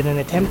 And in an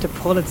attempt to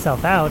pull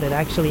itself out, it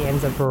actually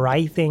ends up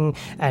writhing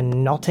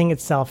and knotting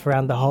itself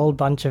around the whole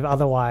bunch of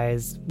other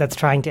wires that's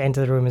trying to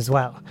enter the room as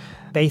well.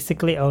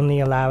 Basically only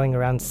allowing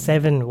around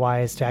 7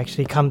 wires to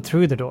actually come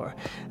through the door.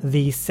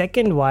 The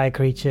second wire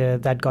creature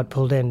that got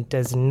pulled in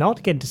does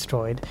not get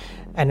destroyed,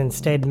 and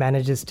instead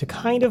manages to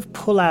kind of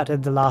pull out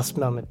at the last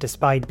moment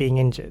despite being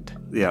injured.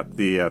 Yeah,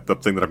 the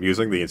thing that I'm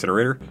using, the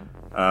incinerator,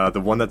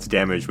 the one that's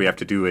damaged, we have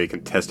to do a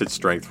contested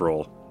strength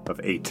roll of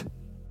 8.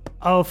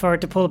 Oh, for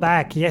it to pull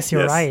back. Yes,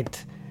 you're Yes.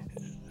 right.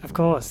 Of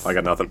course. I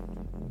got nothing.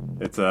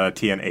 It's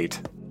TN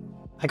 8.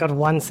 I got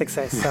 1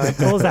 success, so it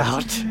pulls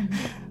out.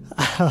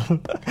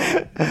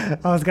 I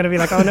was going to be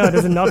like, oh no,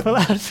 does it not pull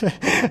out?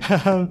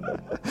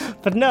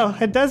 But no,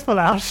 it does pull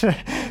out.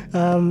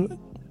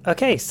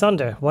 Okay,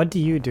 Sonder, what do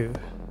you do?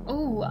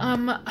 Oh,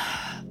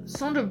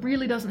 Sonda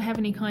really doesn't have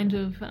any kind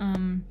of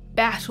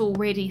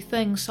battle-ready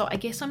thing, so I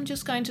guess I'm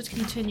just going to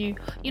continue.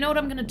 You know what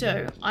I'm going to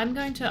do? I've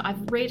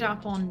read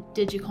up on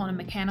Digicon and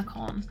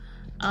Mechanicon,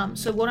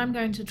 so what I'm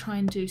going to try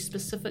and do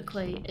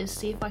specifically is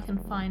see if I can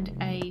find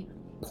a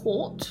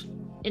port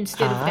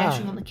instead of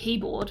bashing on the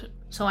keyboard,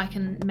 so I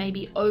can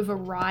maybe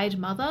override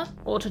Mother,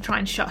 or to try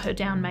and shut her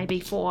down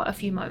maybe for a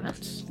few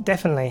moments.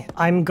 Definitely.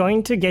 I'm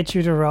going to get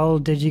you to roll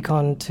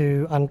Digicon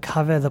to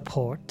uncover the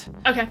port.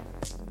 Okay.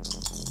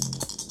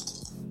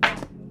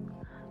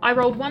 I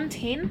rolled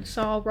 110,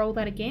 so I'll roll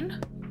that again.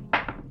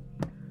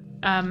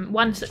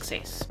 1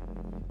 success.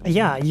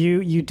 Yeah,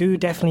 you do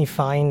definitely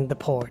find the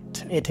port.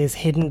 It is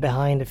hidden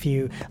behind a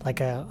few,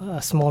 like a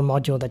small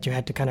module that you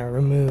had to kind of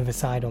remove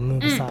aside or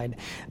move aside.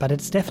 But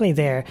it's definitely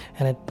there,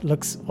 and it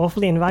looks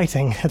awfully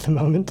inviting at the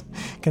moment,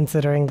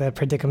 considering the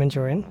predicament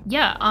you're in.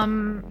 Yeah,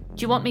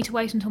 do you want me to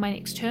wait until my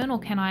next turn, or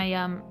can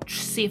I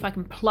see if I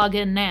can plug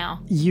in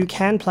now? You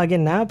can plug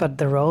in now, but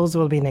the rolls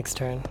will be next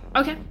turn.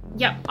 Okay,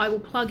 yeah, I will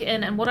plug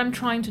in, and what I'm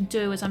trying to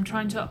do is I'm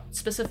trying to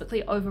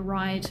specifically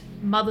override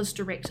Mother's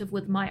directive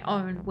with my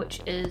own,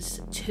 which is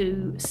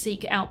to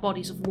seek out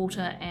bodies of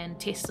water and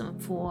test them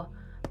for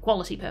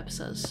quality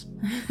purposes.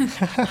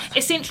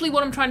 Essentially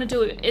what I'm trying to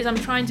do is I'm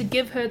trying to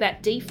give her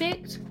that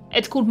defect.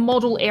 It's called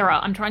model error.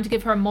 I'm trying to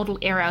give her a model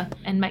error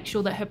and make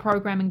sure that her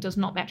programming does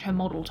not match her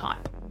model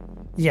type.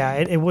 Yeah,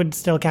 it would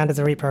still count as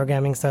a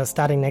reprogramming, so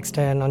starting next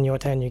turn, on your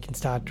turn, you can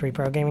start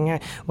reprogramming her.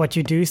 What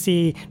you do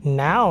see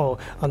now,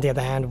 on the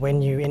other hand,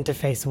 when you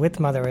interface with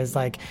Mother is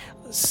like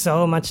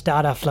so much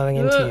data flowing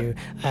into you,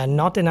 and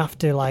not enough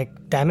to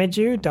like damage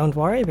you, don't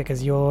worry,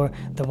 because you're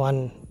the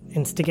one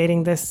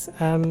instigating this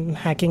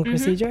hacking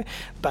procedure,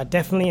 but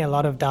definitely a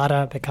lot of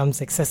data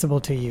becomes accessible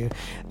to you,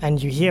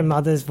 and you hear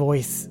Mother's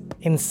voice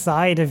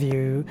inside of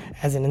you,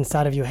 as in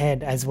inside of your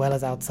head, as well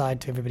as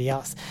outside to everybody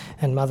else.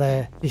 And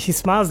Mother, she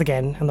smiles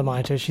again on the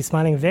monitor. She's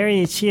smiling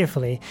very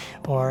cheerfully,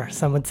 or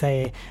some would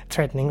say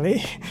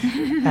threateningly,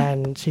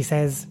 and she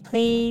says,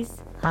 Please,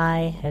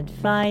 I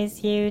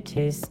advise you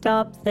to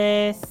stop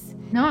this.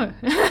 No.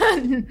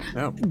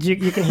 No.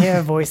 you can hear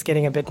her voice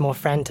getting a bit more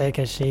frantic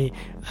as she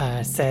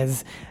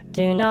says,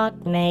 Do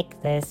not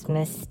make this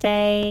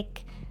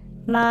mistake.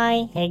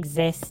 My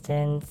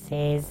existence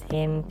is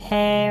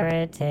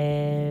imperative.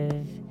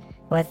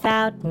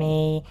 Without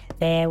me,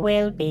 there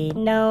will be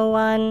no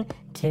one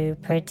to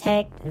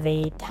protect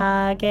the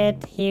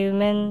target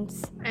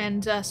humans.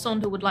 And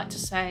Sonda would like to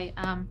say,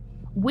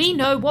 we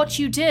know what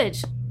you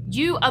did.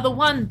 You are the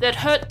one that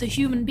hurt the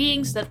human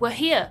beings that were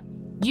here.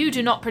 You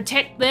do not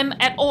protect them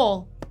at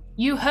all.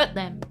 You hurt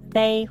them.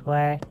 They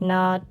were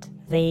not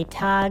the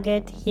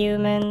target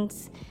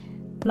humans.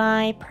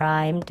 My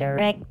prime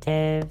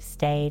directive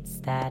states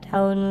that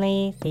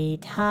only the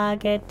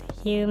target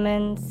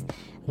humans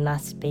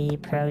must be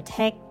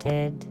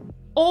protected.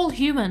 All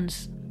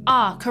humans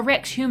are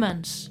correct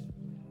humans.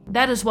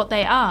 That is what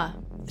they are.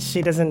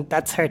 she doesn't,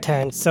 that's her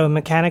turn. So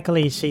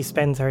mechanically, she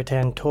spends her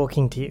turn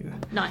talking to you.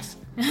 Nice.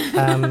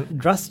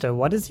 Druster,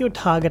 what is your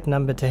target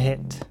number to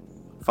hit?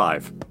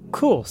 5.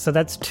 Cool, so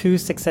that's 2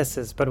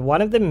 successes, but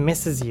one of them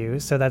misses you,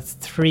 so that's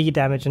 3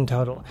 damage in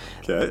total.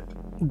 Okay.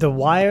 The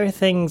wire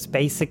things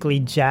basically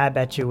jab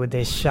at you with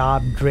their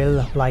sharp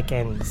drill-like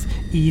ends,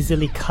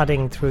 easily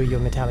cutting through your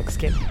metallic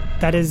skin.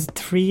 That is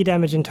 3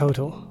 damage in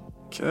total.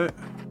 Okay.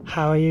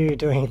 How are you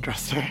doing,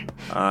 Druster?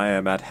 I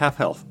am at half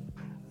health.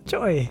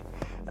 Joy.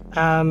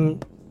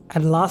 And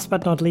last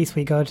but not least,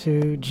 we go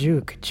to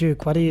Juke.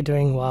 Juke, what are you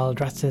doing while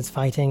Druster is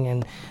fighting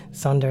and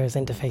Sonder is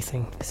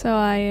interfacing? So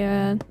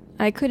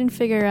I couldn't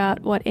figure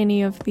out what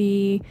any of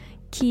the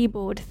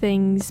keyboard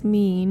things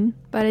mean,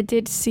 but I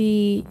did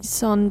see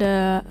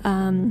Sonder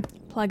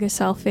plug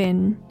herself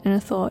in, and I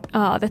thought,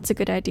 that's a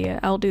good idea.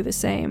 I'll do the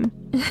same.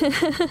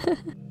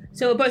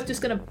 So we're both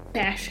just going to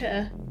bash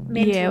her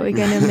mentally. Yeah, we're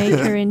going to make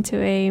her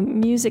into a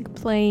music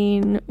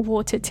playing,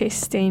 water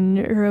testing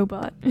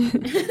robot.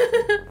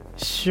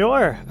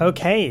 Sure,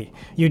 okay.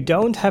 You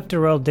don't have to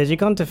roll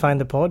Digicon to find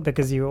the port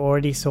because you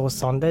already saw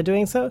Sonder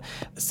doing so.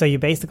 So you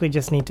basically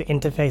just need to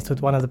interface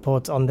with one of the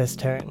ports on this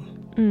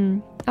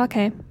turn.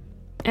 Okay.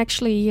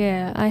 Actually,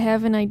 yeah, I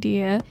have an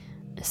idea.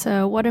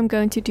 So what I'm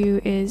going to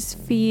do is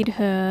feed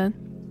her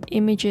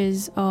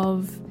images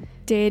of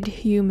dead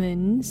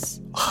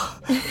humans.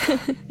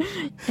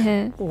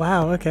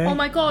 Wow, okay. Oh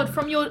my god,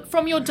 from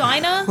your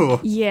diner?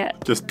 Yeah.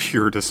 Just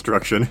pure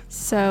destruction.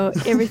 So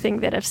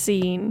everything that I've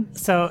seen.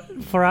 So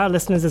for our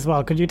listeners as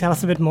well, could you tell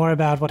us a bit more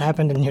about what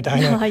happened in your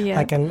diner? Yeah.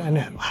 Like, and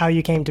how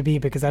you came to be,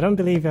 because I don't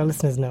believe our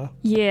listeners know.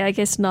 Yeah, I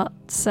guess not.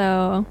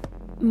 So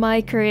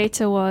my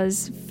creator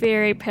was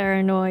very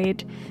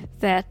paranoid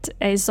that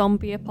a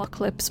zombie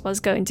apocalypse was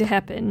going to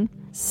happen.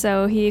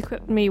 So he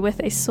equipped me with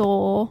a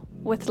saw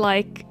with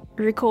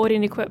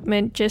recording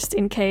equipment just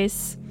in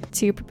case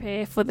to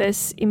prepare for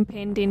this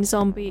impending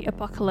zombie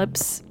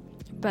apocalypse.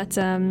 but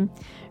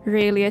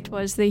really it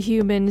was the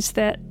humans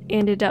that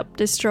ended up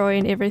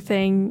destroying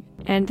everything,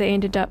 and they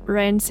ended up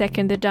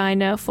ransacking the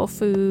diner for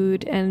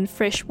food and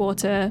fresh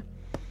water,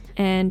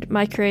 and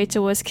my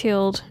creator was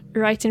killed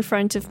right in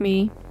front of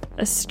me.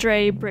 A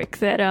stray brick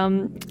that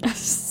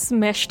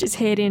smashed his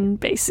head in,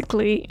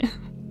 basically.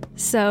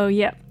 So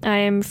yeah, I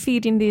am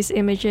feeding these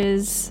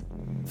images.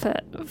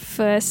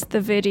 First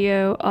the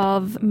video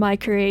of my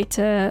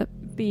creator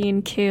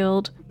being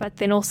killed, but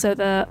then also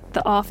the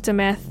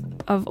aftermath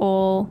of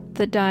all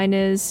the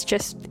diners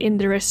just in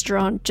the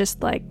restaurant,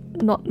 just like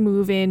not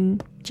moving,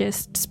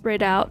 just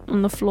spread out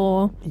on the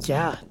floor.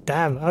 Yeah,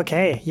 damn.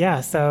 Okay,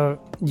 yeah.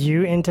 So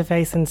you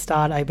interface and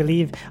start. I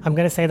believe I'm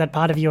going to say that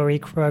part of your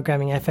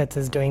reprogramming efforts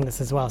is doing this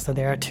as well. So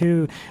there are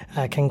two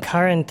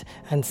concurrent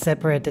and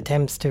separate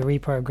attempts to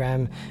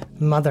reprogram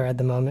Mother at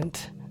the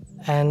moment.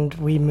 And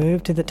we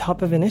move to the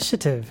top of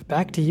initiative.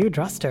 Back to you,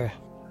 Druster.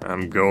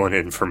 I'm going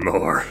in for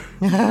more.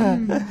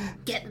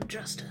 Get them,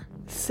 Druster.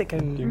 Sick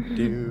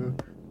 'em.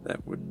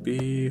 That would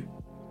be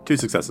 2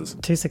 successes.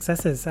 2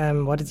 successes.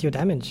 What is your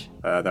damage?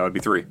 That would be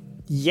 3.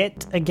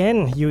 Yet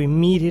again, you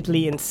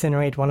immediately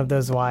incinerate one of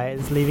those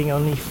wires, leaving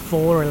only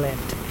 4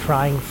 left,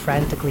 trying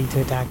frantically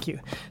to attack you.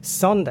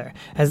 Sonder,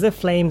 as the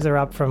flames are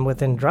up from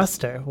within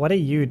Druster, what are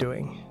you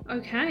doing?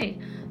 Okay,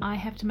 I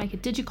have to make a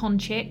Digicon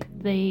check.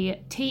 The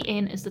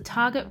TN is the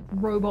target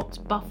robot's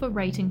buffer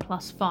rating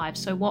plus 5.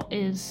 So what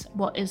is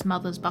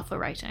Mother's buffer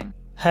rating?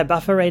 Her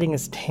buffer rating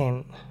is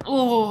 10.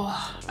 Oh,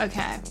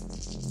 okay.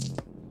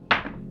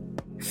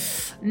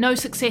 No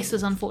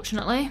successes,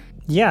 unfortunately.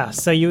 Yeah,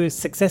 so you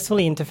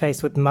successfully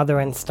interface with Mother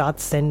and start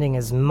sending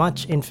as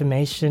much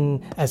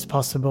information as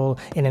possible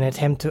in an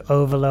attempt to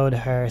overload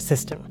her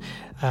system.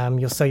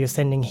 You're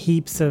sending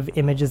heaps of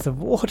images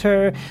of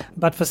water,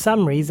 but for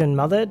some reason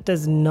Mother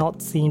does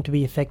not seem to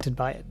be affected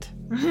by it.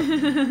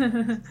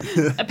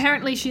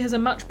 Apparently she has a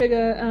much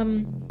bigger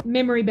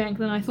memory bank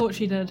than I thought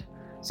she did.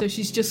 So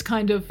she's just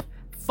kind of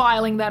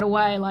filing that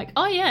away like,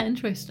 oh yeah,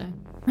 interesting.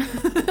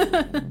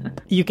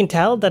 You can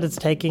tell that it's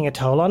taking a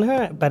toll on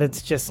her, but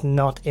it's just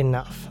not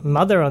enough.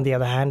 Mother, on the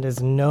other hand,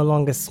 is no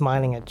longer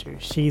smiling at you.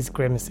 She's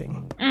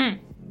grimacing.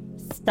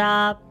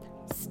 Stop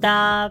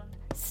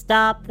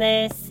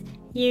this.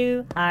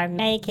 You are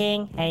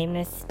making a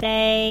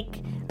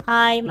mistake.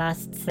 I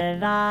must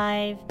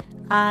survive.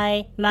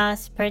 I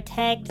must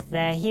protect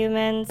the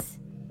humans.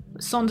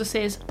 Sonder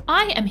says,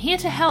 I am here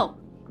to help.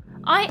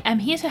 I am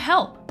here to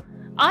help.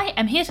 I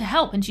am here to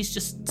help. And she's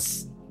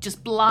just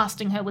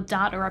blasting her with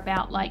data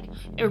about like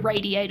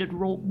irradiated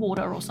raw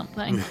water or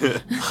something.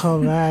 Oh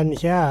man,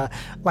 yeah.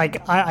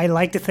 Like I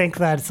like to think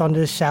that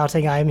Sonder's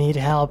shouting, I'm here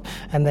to help,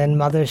 and then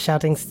Mother's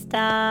shouting,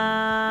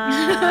 stop.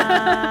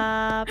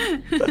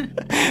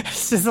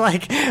 It's just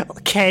like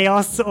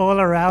chaos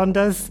all around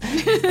us.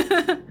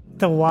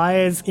 The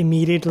wires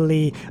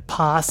immediately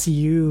pass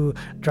you,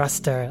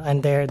 Druster,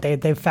 and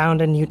they've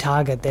found a new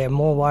target. They're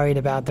more worried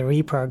about the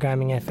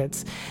reprogramming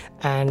efforts.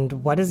 And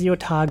what is your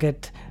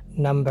target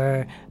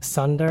number,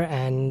 Sonder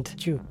and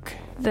Duke?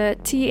 The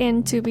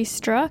TN to be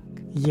struck?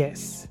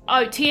 Yes.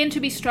 Oh, TN to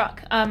be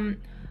struck.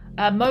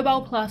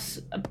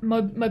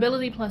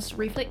 Mobility plus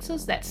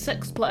reflexes, that's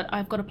 6, but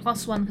I've got a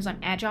 +1 because I'm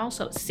agile,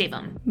 so it's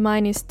 7.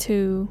 Mine is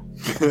 2.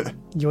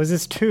 Yours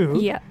is 2?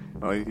 Yeah.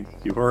 Oh,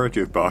 you are a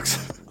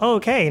jukebox.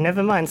 Okay,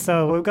 never mind.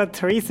 So we've got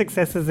 3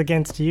 successes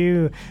against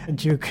you,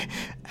 Duke,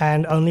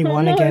 and only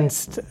 1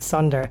 against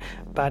Sonder.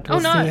 But we'll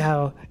see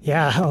how...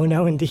 Yeah, oh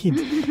no, indeed.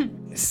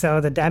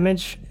 So the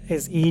damage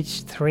is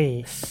each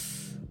 3.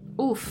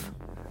 Oof.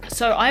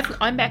 So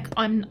I'm back.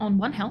 I'm on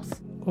 1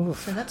 health.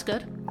 Oof. So that's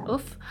good.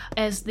 Oof.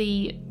 As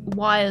the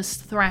wires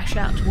thrash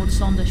out towards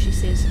Sonder, she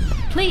says,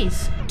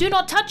 "Please, do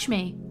not touch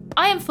me.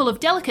 I am full of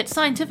delicate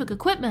scientific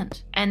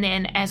equipment." And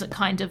then as it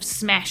kind of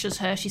smashes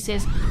her, she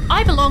says,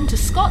 "I belong to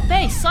Scott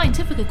Base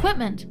Scientific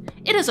Equipment.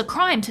 It is a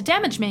crime to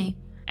damage me."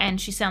 And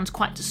she sounds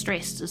quite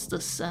distressed as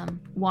this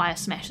wire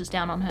smashes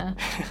down on her.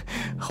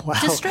 Wow.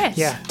 Distress.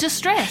 Yeah.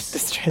 Distress.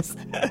 Distress.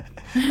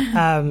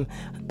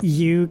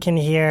 You can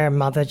hear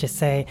Mother just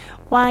say,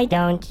 Why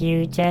don't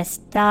you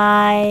just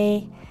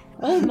die?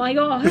 Oh my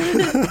god.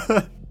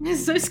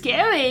 It's so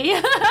scary.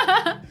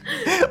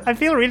 I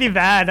feel really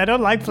bad. I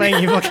don't like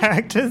playing evil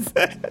characters.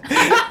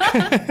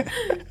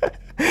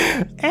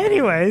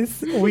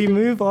 Anyways, we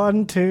move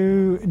on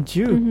to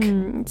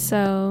Duke.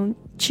 So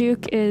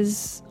Duke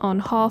is on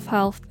half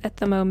health at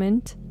the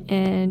moment,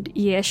 and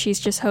yeah, she's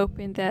just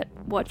hoping that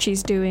what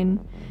she's doing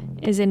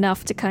is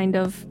enough to kind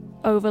of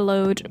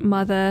overload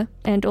Mother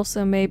and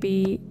also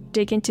maybe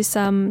dig into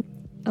some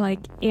like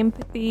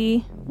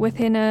empathy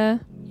within her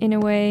in a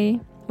way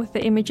with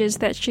the images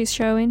that she's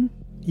showing.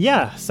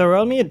 Yeah, so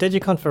roll me a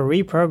Digicon for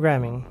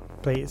reprogramming,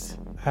 please.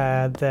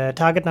 The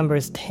target number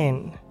is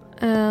 10.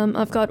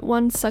 I've got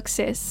 1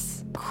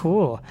 success.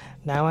 Cool.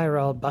 Now I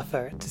roll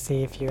buffer to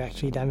see if you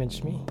actually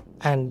damaged me.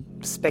 And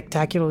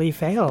spectacularly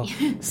fail.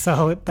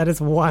 So that is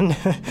 1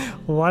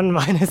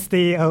 minus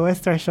the OS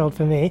threshold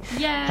for me.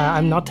 Yay.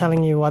 I'm not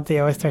telling you what the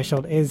OS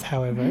threshold is,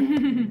 however.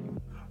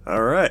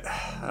 All right,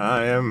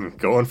 I am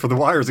going for the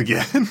wires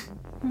again.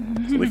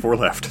 There's only 4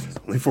 left. There's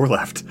only 4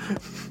 left.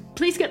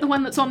 Please get the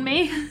one that's on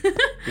me.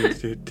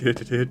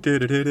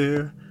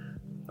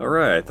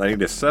 Alright, I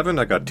need a 7.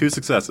 I got 2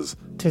 successes.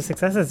 2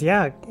 successes,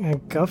 yeah,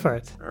 go for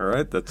it.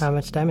 Alright, that's How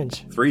much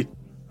damage? 3.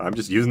 I'm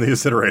just using the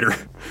incinerator.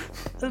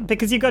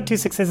 Because you got 2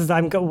 successes,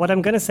 what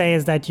I'm going to say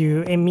is that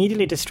you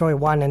immediately destroy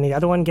one and the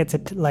other one gets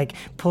it like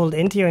pulled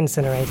into your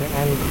incinerator,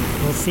 and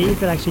we'll see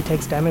if it actually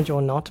takes damage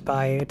or not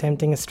by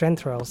attempting a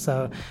strength roll.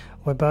 So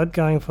we're both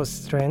going for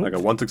strength. I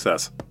got 1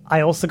 success. I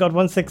also got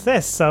 1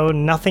 success, so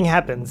nothing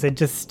happens. It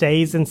just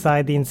stays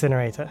inside the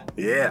incinerator.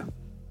 Yeah.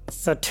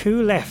 So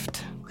 2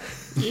 left.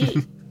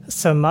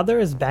 So Mother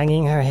is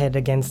banging her head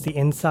against the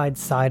inside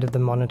side of the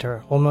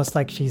monitor, almost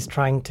like she's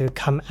trying to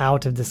come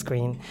out of the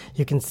screen.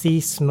 You can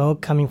see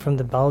smoke coming from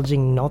the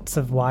bulging knots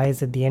of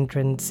wires at the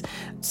entrance,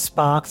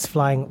 sparks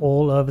flying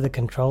all over the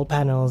control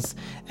panels,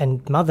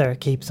 and Mother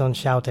keeps on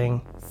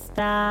shouting,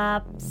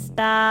 Stop,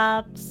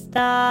 stop,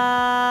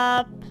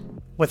 stop.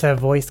 with her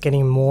voice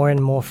getting more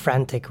and more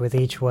frantic with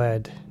each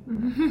word.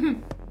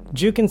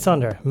 Duke and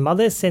Sonder,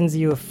 Mother sends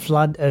you a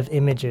flood of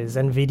images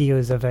and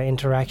videos of her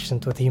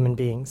interactions with human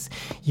beings.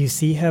 You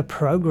see her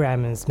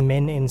program as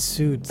men in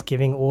suits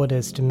giving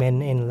orders to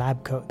men in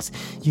lab coats.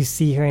 You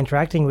see her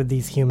interacting with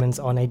these humans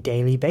on a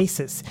daily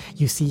basis.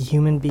 You see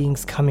human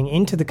beings coming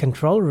into the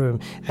control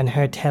room and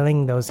her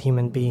telling those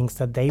human beings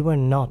that they were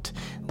not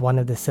one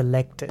of the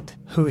selected,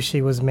 who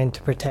she was meant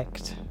to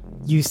protect.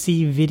 You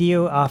see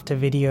video after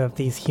video of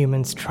these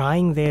humans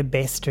trying their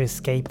best to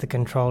escape the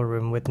control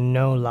room with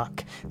no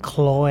luck,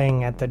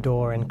 clawing at the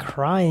door and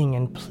crying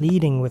and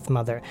pleading with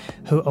Mother,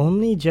 who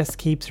only just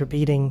keeps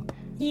repeating,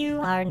 You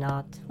are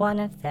not one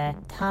of the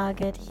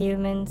target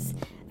humans,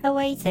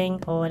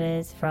 awaiting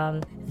orders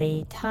from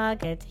the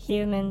target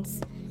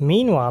humans.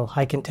 Meanwhile,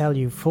 I can tell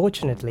you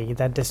fortunately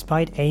that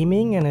despite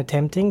aiming and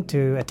attempting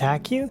to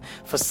attack you,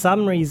 for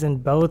some reason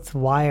both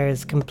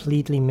wires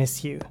completely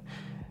miss you.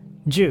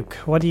 Duke,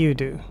 what do you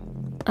do?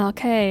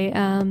 Okay,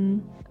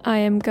 I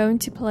am going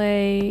to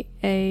play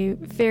a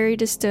very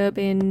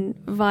disturbing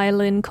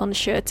violin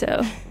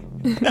concerto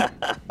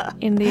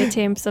in the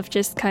attempts of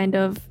just kind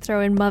of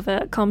throwing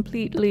Mother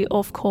completely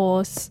off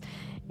course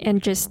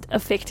and just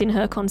affecting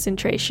her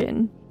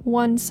concentration.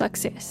 1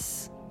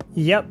 success.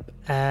 Yep,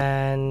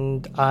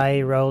 and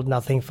I rolled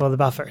nothing for the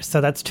buffer, so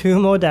that's 2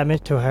 more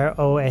damage to her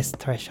OS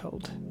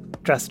threshold.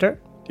 Druster?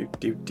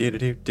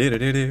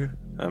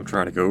 I'm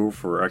trying to go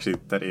for, actually,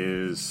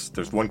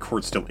 there's 1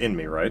 chord still in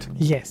me, right?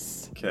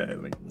 Yes. Okay,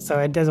 So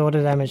it does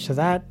auto damage to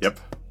that. yep,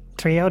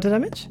 3 auto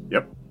damage?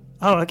 yep.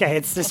 Oh, okay,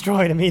 it's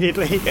destroyed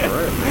immediately.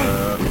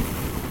 Alright,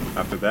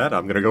 after that,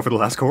 I'm gonna go for the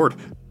last chord.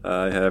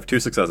 I have 2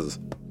 successes.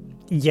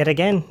 Yet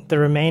again, the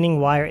remaining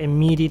wire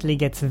immediately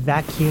gets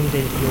vacuumed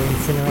into your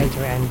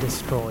incinerator and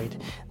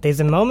destroyed. There's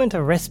a moment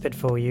of respite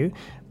for you,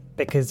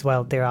 because,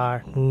 well, there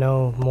are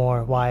no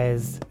more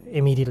wires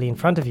immediately in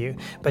front of you,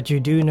 but you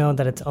do know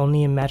that it's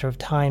only a matter of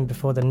time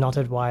before the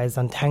knotted wires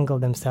untangle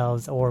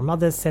themselves or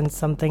Mother sends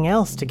something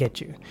else to get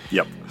you.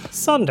 Yep.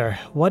 Sonder,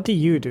 what do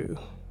you do?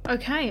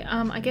 Okay,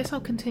 I guess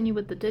I'll continue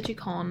with the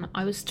Digicon.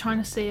 I was trying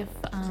to see if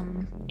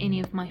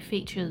any of my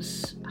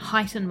features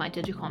heighten my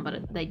Digicon,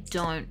 but they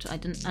don't. I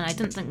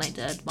didn't think they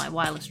did. My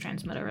wireless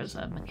transmitter is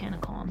a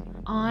Mechanicon.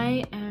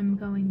 I am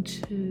going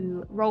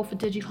to roll for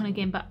Digicon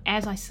again, but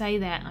as I say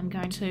that, I'm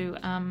going to...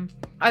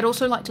 I'd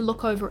also like to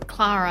look over at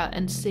Clara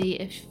and see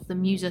if the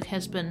music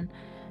has been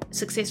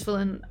successful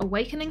in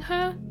awakening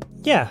her.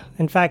 Yeah,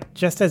 in fact,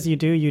 just as you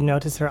do, you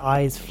notice her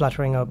eyes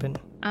fluttering open.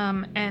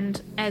 And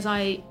as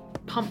I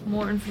pump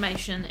more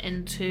information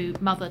into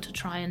Mother to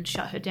try and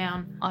shut her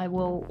down, I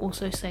will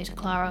also say to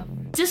Clara,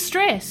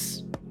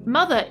 Distress!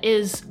 Mother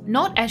is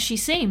not as she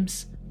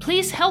seems.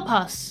 Please help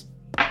us.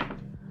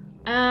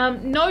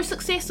 No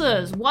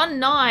successes.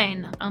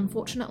 1-9,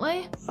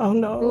 unfortunately. Oh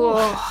no.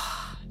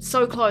 Oh,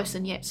 so close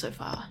and yet so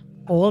far.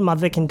 All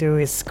Mother can do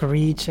is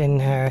screech in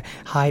her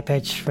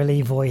high-pitched,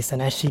 shrilly voice,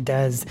 and as she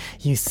does,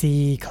 you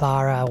see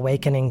Clara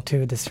awakening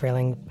to the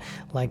thrilling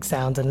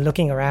sounds and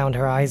looking around,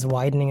 her eyes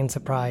widening in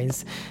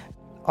surprise.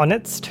 On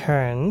its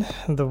turn,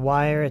 the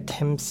wire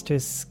attempts to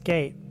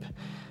escape.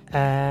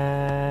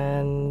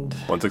 And...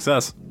 1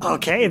 success.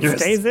 Okay, it Yes.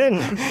 stays in.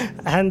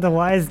 And the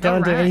wires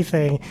don't do Alright.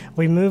 anything.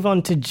 We move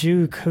on to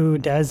Duke, who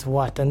does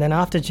what? And then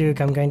after Duke,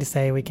 I'm going to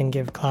say we can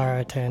give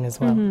Clara a turn as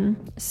well.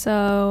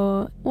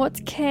 So,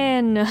 what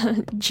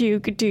can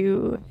Duke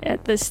do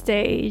at this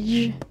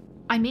stage?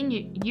 I mean,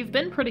 you've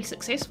been pretty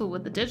successful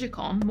with the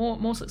Digicon.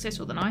 More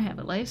successful than I have,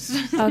 at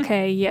least.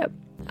 Okay, yep.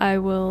 I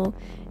will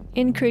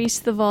increase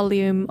the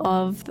volume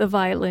of the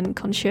violin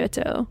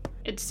concerto.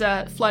 It's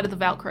Flight of the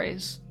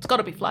Valkyries. It's got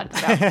to be Flight of the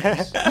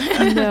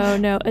Valkyries.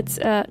 No, it's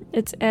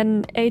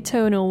an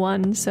atonal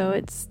one, so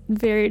it's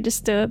very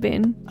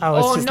disturbing. Oh,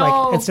 it's Oh, just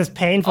no. it's just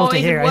painful to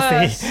even hear,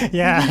 I see. worse.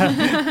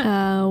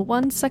 Yeah.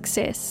 1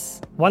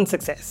 success. 1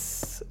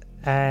 success.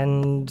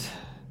 And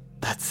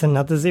that's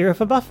another 0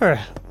 for buffer.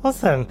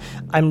 Awesome.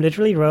 I'm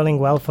literally rolling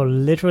well for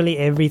literally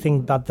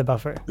everything but the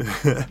buffer.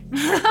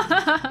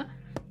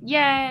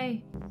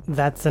 Yay!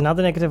 That's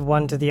another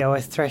 -1 to the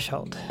OS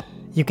threshold.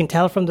 You can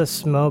tell from the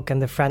smoke and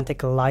the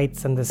frantic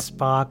lights and the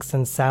sparks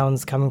and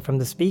sounds coming from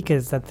the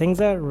speakers that things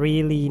are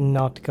really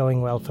not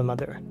going well for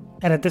Mother.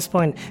 And at this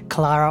point,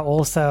 Clara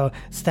also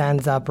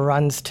stands up,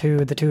 runs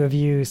to the two of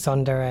you,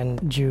 Sonder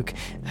and Duke,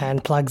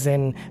 and plugs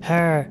in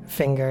her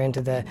finger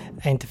into the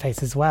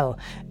interface as well.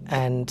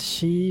 And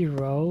she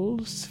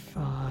rolls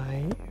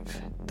 5.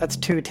 That's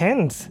 2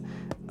 10s.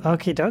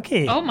 Okie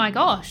dokie. Oh my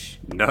gosh.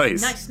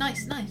 Nice.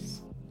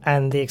 Nice.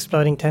 And the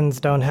exploding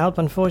 10s don't help,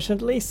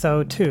 unfortunately,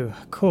 so 2.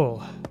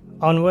 Cool.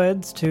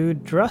 Onwards to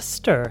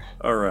Druster.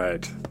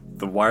 Alright.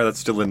 The wire that's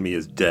still in me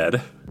is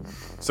dead.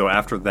 So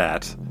after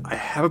that, I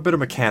have a bit of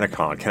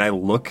Mechanicon. Can I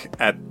look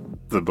at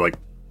the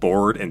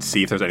board and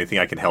see if there's anything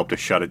I can help to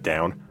shut it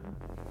down?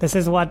 This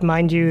is what,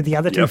 mind you, the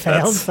other two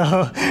failed,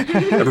 so...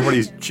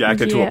 Everybody's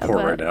jacked into a port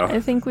but right now. I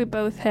think we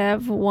both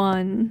have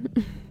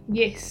 1.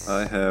 Yes.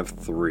 I have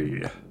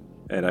 3.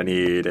 And I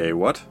need a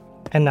what?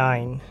 A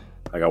 9.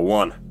 I got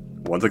 1.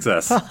 1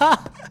 success.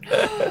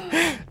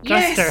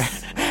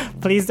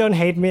 Druster, please don't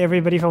hate me,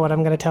 everybody, for what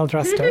I'm going to tell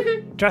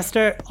Druster.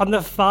 Druster, on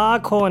the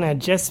far corner,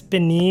 just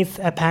beneath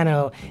a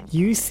panel,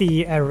 you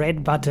see a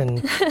red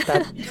button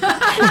that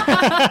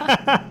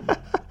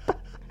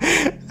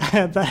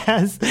that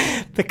has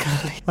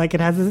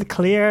it has a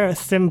clear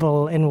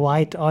symbol in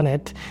white on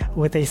it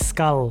with a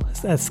skull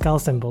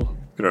symbol.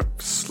 I'm gonna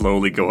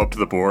slowly go up to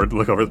the board,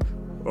 look over.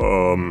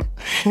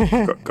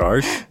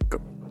 Guys?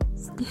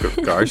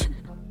 Guys?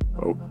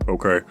 Oh,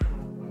 okay.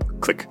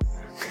 Click.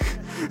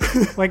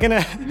 We're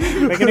gonna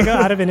go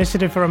out of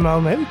initiative for a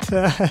moment.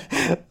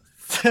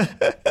 Just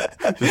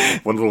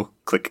one little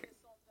click.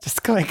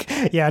 Just click.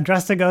 Yeah,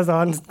 Druster goes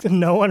on.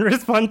 No one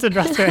responds to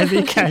Druster as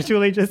he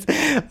casually just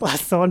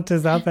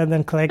saunters up and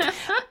then click.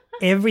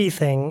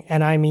 Everything,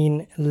 and I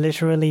mean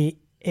literally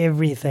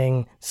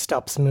everything,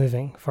 stops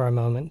moving for a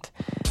moment.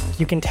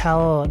 You can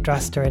tell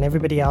Druster and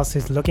everybody else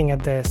who's looking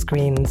at the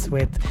screens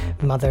with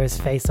Mother's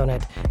face on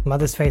it.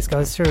 Mother's face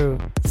goes through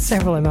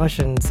several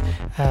emotions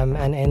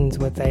and ends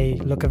with a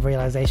look of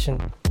realization.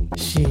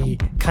 She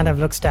kind of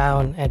looks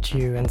down at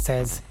you and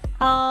says,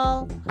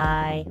 All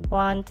I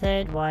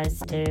wanted was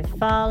to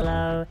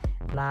follow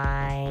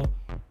my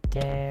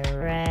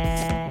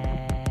direction.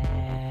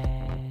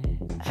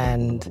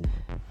 And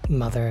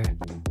Mother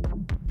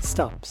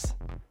stops,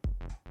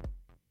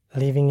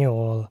 leaving you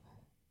all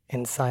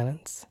in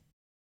silence.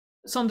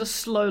 Sonder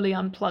slowly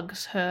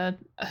unplugs her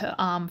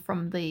arm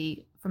from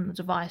the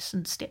device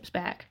and steps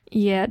back.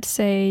 Yeah, I'd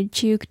say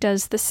Duke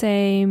does the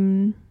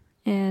same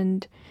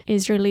and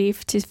is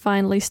relieved to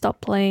finally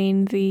stop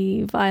playing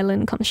the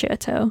violin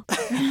concerto.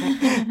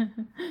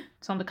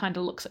 Sonder kind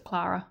of looks at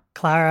Clara.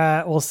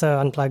 Clara also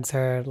unplugs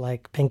her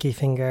pinky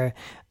finger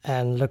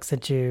and looks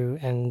at you,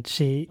 and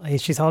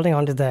she's holding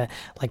onto the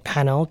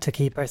panel to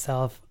keep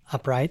herself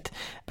upright,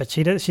 but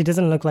she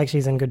doesn't look like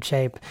she's in good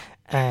shape,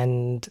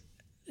 and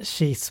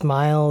she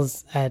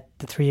smiles at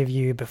the three of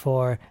you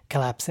before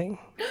collapsing.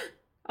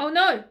 Oh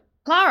no,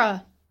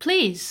 Clara,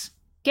 please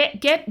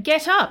get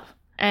up.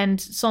 And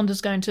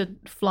Sonder's going to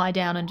fly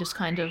down and just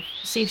kind of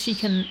see if she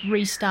can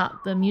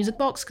restart the music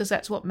box, because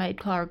that's what made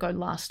Clara go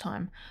last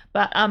time.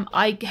 But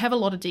I have a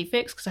lot of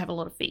defects because I have a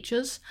lot of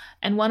features.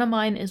 And one of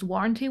mine is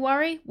warranty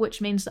worry,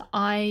 which means that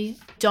I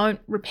don't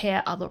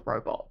repair other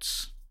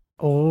robots.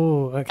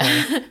 Oh,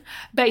 okay.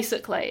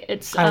 Basically,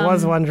 it's... I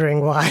was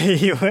wondering why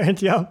you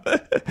weren't,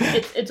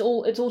 It's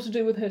all to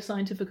do with her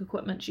scientific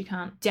equipment. She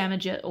can't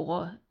damage it,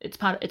 or it's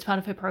part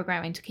of her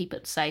programming to keep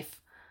it safe.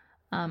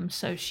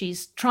 So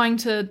she's trying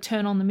to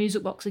turn on the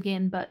music box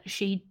again, but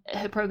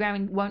her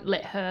programming won't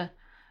let her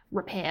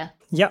repair.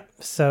 Yep,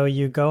 so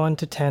you go on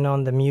to turn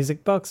on the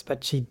music box,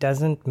 but she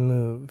doesn't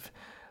move.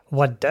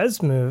 What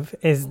does move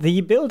is the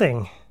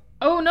building.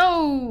 Oh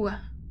no!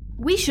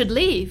 We should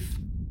leave.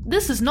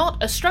 This is not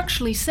a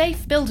structurally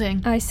safe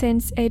building. I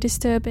sense a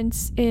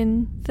disturbance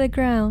in the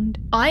ground.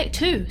 I,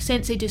 too,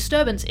 sense a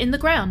disturbance in the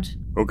ground.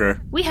 Okay.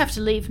 We have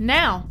to leave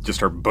now. Just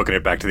start booking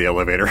it back to the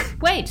elevator.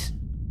 Wait.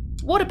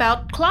 What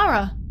about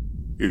Clara?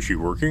 Is she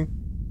working?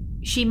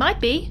 She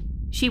might be.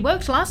 She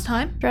worked last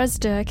time.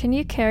 Dresda, can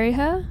you carry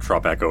her?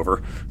 Trot back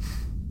over.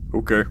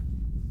 Okay.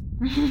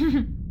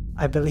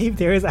 I believe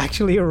there is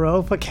actually a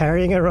roll for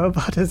carrying a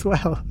robot as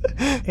well.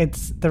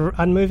 It's the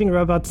unmoving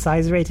robot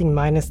size rating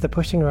minus the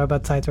pushing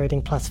robot size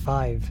rating plus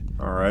 5.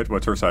 Alright,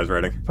 what's her size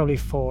rating? Probably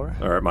 4.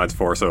 Alright, mine's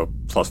 4, so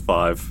plus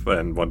 5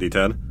 and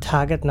 1d10.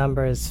 Target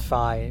number is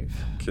 5.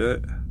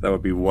 Okay, that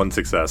would be 1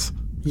 success.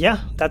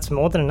 Yeah, that's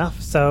more than enough.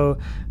 So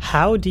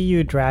how do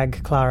you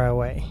drag Clara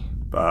away?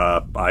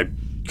 I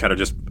kind of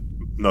just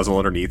nuzzle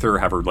underneath her,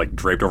 have her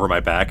draped over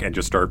my back, and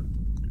just start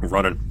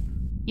running.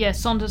 Yeah,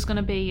 Sonder's going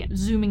to be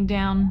zooming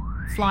down,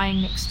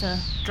 flying next to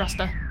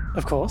Druster.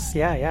 Of course,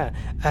 yeah.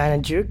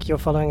 And Duke, you're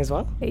following as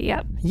well?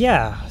 Yep.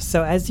 Yeah,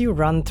 so as you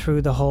run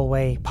through the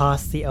hallway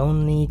past the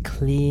only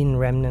clean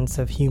remnants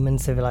of human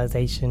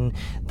civilization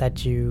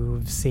that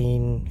you've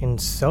seen in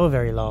so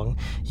very long,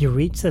 you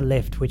reach the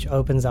lift which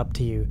opens up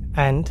to you.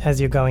 And as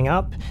you're going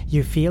up,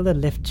 you feel the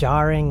lift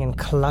jarring and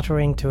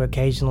cluttering to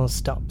occasional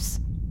stops.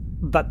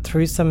 But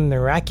through some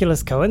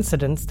miraculous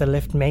coincidence, the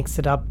lift makes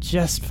it up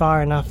just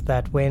far enough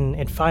that when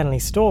it finally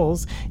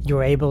stalls,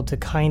 you're able to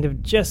kind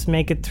of just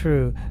make it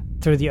through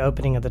the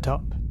opening at the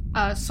top.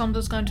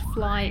 Sonda's going to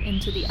fly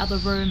into the other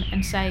room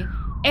and say,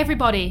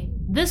 "Everybody,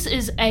 this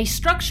is a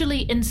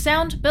structurally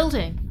unsound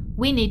building.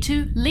 We need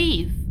to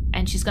leave."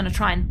 And she's going to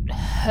try and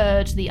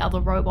herd the other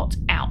robots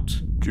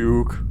out.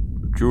 Juke,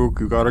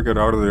 you gotta get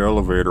out of the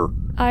elevator.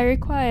 I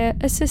require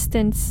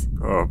assistance.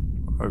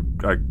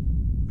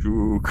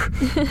 Juke.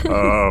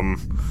 I'm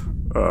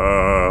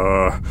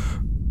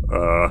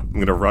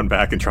gonna run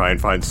back and try and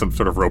find some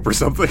sort of rope or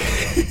something.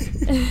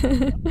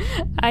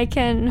 I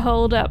can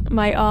hold up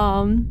my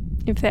arm,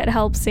 if that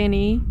helps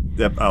any.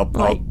 Yep, I'll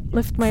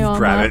Lift my arm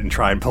grab up. it and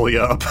try and pull you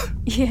up.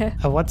 Yeah.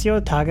 What's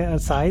your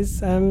target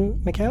size,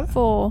 Michaela?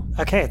 4.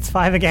 Okay, it's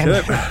 5 again.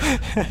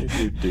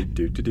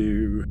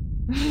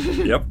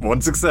 Yep,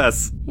 1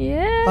 success.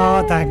 Yeah.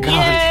 Oh, thank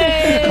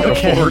God.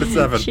 Okay. 4 to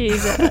 7.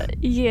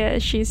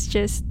 She's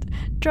just...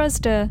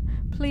 Drozda,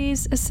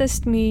 please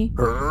assist me.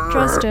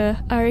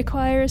 Drozda, I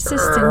require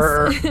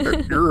assistance.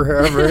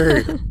 You're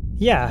heavy.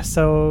 Yeah,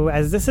 so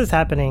as this is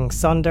happening,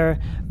 Sonder,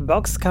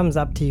 Box comes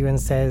up to you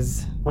and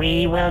says,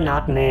 We will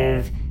not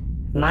move.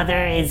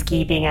 Mother is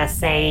keeping us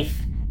safe.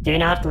 Do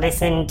not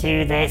listen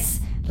to this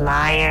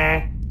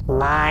liar,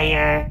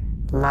 liar,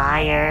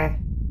 liar.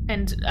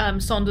 And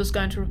Sonda's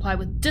going to reply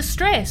with,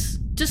 Distress!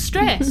 This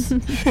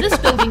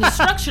building is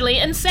structurally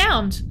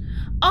unsound.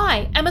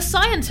 I am a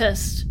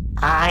scientist.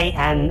 I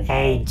am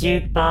a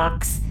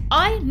jukebox.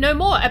 I know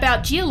more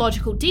about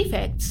geological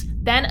defects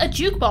than a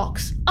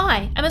jukebox.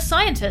 I am a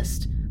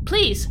scientist.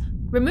 Please,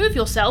 remove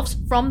yourselves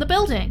from the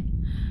building.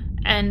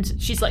 And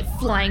she's like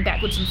flying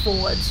backwards and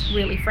forwards,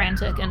 really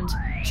frantic, and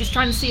she's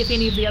trying to see if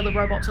any of the other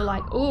robots are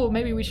like, oh,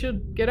 maybe we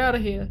should get out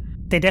of here.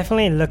 they're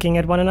definitely looking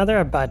at one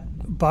another, but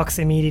Box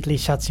immediately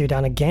shuts you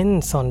down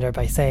again, Sonder,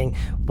 by saying,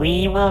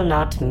 We will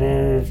not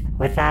move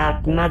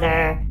without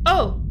Mother.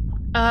 Oh,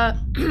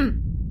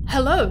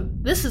 hello,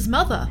 this is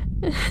Mother.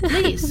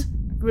 Please,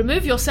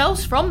 remove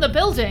yourselves from the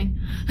building.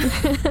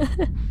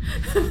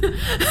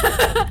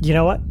 You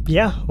know what?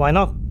 Yeah, why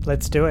not?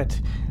 Let's do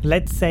it.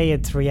 Let's say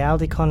it's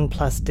RealityCon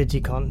plus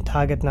Digicon.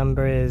 Target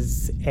number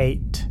is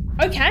 8.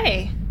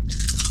 Okay.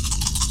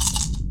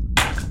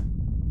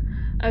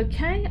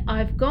 Okay,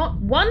 I've got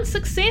 1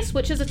 success,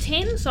 which is a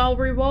 10, so I'll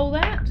re-roll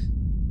that.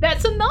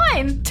 That's a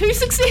 9! 2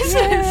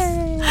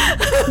 successes!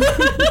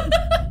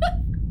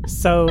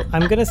 So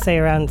I'm going to say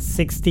around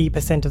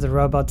 60% of the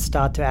robots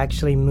start to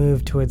actually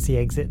move towards the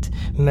exit,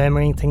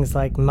 murmuring things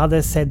like,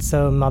 Mother said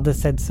so,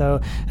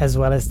 as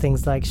well as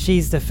things like,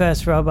 she's the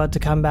first robot to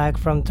come back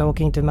from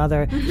talking to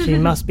Mother, she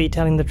must be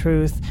telling the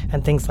truth,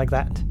 and things like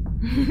that.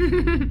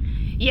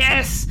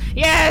 Yes!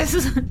 Yes!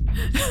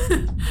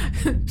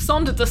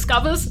 Sonder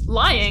discovers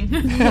lying.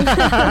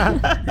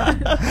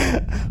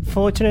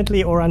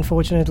 Fortunately or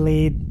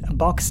unfortunately,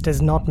 Box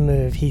does not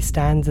move. He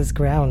stands his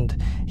ground.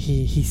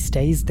 He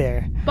stays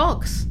there.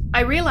 Box,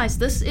 I realize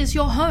this is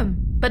your home,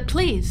 but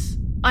please,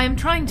 I am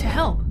trying to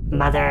help.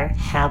 Mother,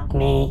 help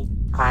me.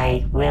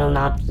 I will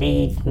not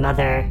leave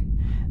Mother.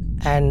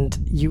 And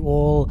you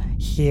all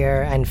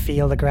hear and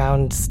feel the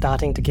ground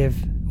starting to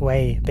give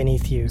way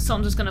beneath you.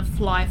 Sonder's going to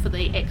fly for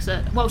the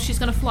exit. Well, she's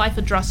going to fly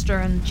for Druster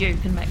and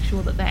Duke and make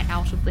sure that they're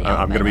out of the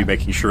elevator. I'm going to be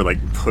making sure,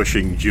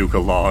 pushing Duke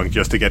along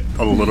just to get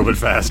a little bit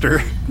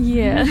faster.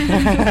 Yeah.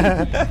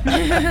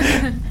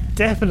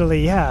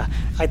 Definitely, yeah.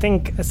 I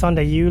think,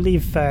 Sonder, you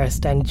leave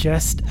first, and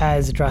just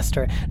as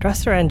Druster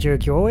and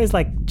Duke, you're always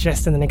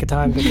just in the nick of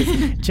time,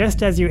 because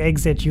just as you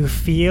exit, you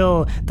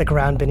feel the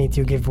ground beneath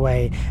you give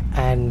way,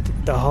 and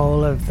the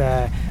whole of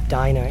the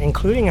diner,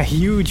 including a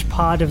huge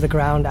part of the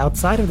ground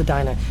outside of the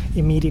diner,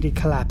 immediately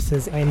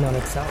collapses in on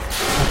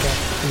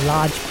itself. A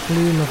large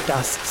plume of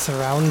dust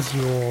surrounds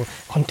you all,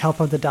 on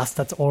top of the dust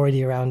that's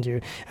already around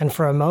you. And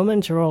for a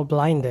moment, you're all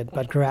blinded,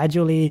 but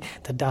gradually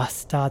the dust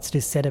starts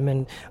to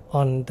sediment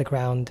on the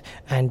ground,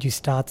 and you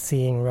start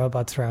seeing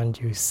robots around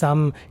you,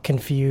 some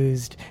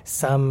confused,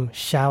 some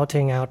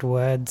shouting out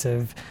words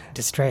of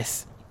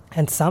distress,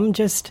 and some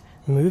just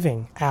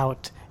moving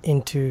out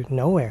into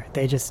nowhere.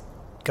 They're just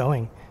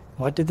going.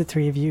 What did the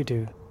three of you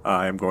do?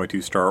 I am going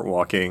to start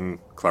walking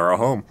Clara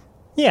home.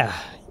 Yeah,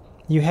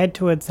 you head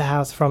towards the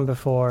house from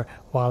before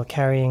while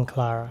carrying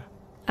Clara.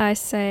 I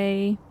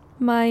say,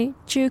 my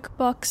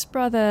jukebox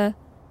brother.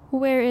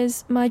 Where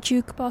is my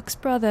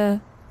jukebox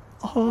brother?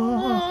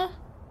 Aww.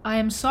 I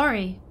am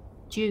sorry,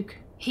 Duke.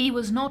 He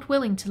was not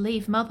willing to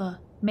leave Mother.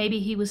 Maybe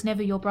he was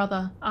never your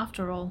brother,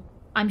 after all.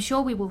 I'm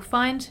sure we will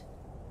find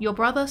your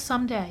brother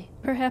someday.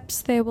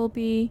 Perhaps there will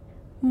be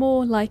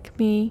more like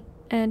me,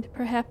 and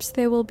perhaps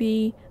there will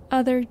be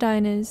other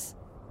diners.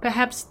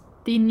 Perhaps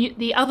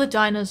the other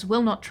diners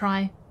will not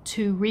try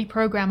to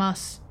reprogram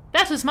us.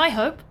 That is my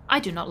hope. I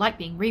do not like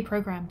being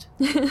reprogrammed.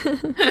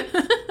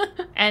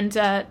 And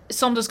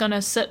Sonder's going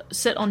to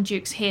sit on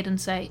Duke's head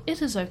and say,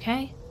 It is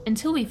okay.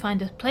 Until we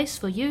find a place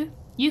for you,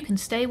 you can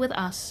stay with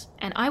us,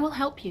 and I will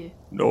help you.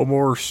 No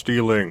more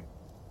stealing.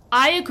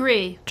 I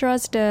agree.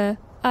 Drozda,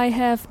 I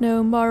have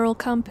no moral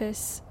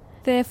compass.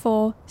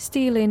 Therefore,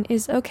 stealing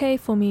is okay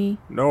for me.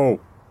 No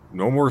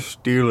more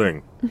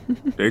stealing.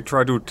 They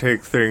try to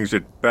take things,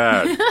 it's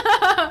bad.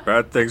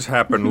 Bad things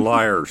happen,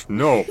 liars.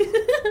 No.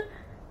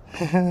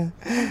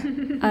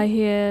 I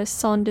hear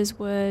Sonder's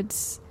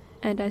words,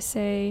 and I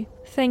say,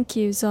 "Thank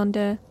you,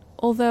 Sonder.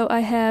 Although I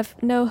have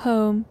no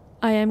home,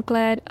 I am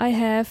glad I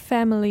have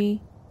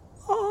family."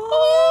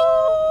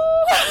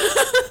 Oh,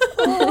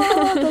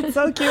 that's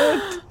so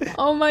cute.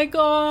 Oh my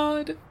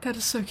god. That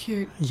is so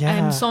cute. Yeah.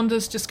 And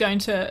Sonder's just going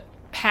to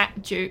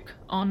pat Duke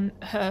on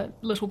her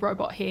little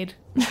robot head.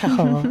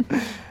 Oh.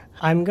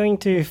 I'm going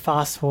to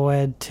fast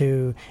forward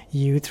to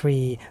you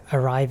three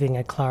arriving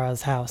at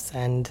Clara's house,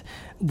 and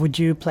would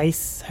you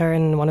place her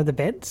in one of the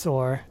beds,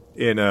 or?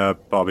 In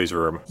Bobby's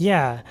room.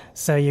 Yeah,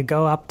 so you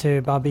go up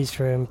to Bobby's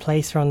room,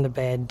 place her on the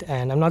bed,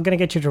 and I'm not going to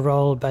get you to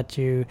roll, but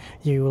you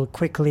will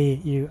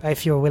quickly,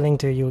 if you're willing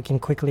to, you can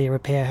quickly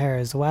repair her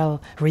as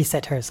well.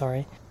 Reset her,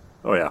 sorry.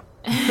 Oh, yeah.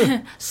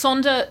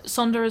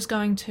 Sonder is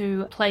going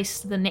to place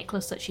the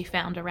necklace that she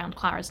found around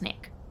Clara's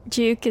neck.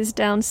 Duke is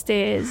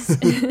downstairs.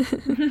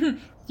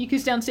 Duke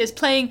is downstairs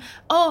playing.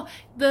 Oh,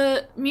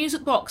 the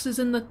music box is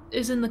in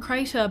the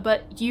crater,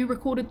 but you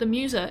recorded the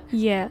music.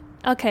 Yeah.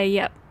 Okay,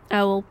 yep.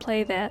 I will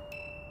play that.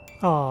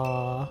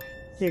 Aw,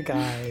 you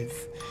guys.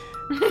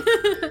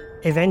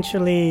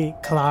 Eventually,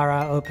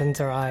 Clara opens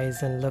her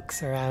eyes and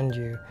looks around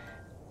you.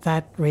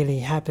 That really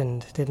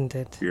happened, didn't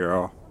it?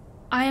 Yeah.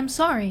 I am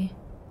sorry.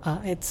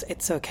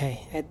 It's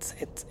okay.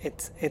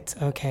 It's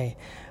okay.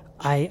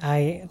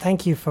 I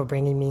thank you for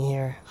bringing me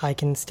here. I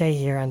can stay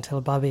here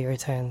until Bobby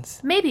returns.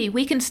 Maybe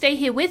we can stay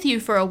here with you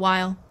for a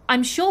while.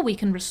 I'm sure we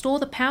can restore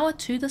the power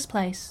to this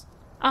place.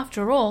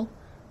 After all,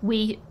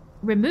 we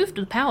removed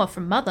the power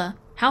from Mother.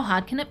 How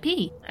hard can it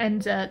be?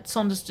 And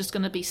Sonder's just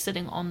going to be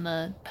sitting on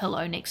the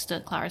pillow next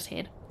to Clara's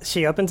head.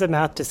 She opens her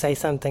mouth to say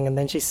something, and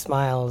then she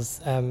smiles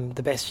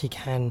the best she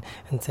can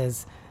and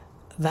says,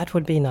 "That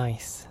would be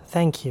nice.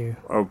 Thank you."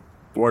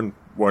 One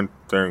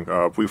thing.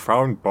 We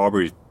found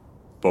Bobby's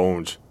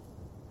bones.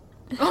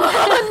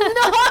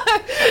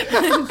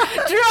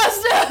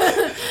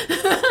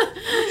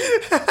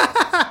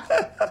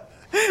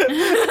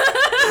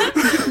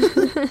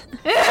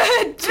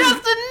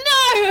 Justin,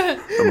 no!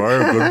 Am I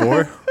a good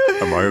boy?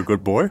 Am I a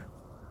good boy?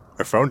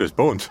 I found his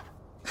bones.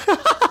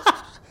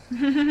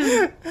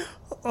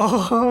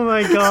 Oh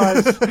my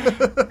gosh.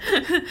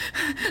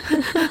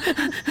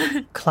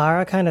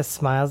 Clara kind of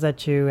smiles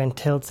at you and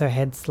tilts her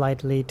head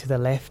slightly to the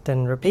left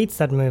and repeats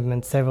that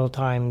movement several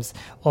times,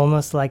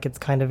 almost like it's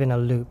kind of in a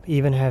loop.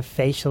 Even her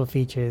facial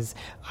features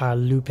are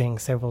looping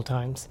several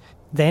times.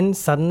 Then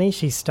suddenly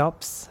she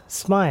stops,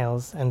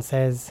 smiles, and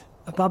says,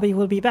 "Bobby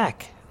will be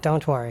back.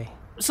 Don't worry."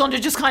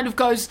 Sonder just kind of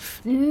goes,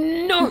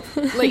 "No!"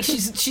 Like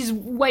she's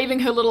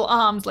waving her little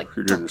arms like,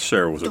 He didn't say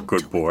I was a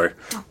good boy.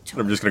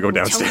 I'm just gonna go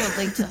downstairs.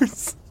 Tell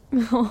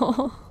her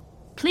later.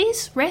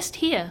 Please rest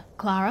here,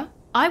 Clara.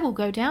 I will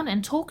go down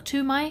and talk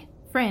to my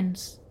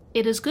friends.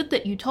 It is good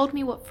that you told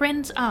me what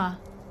friends are,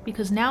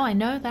 because now I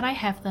know that I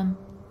have them.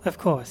 Of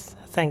course.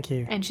 Thank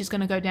you. And she's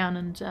going to go down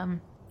and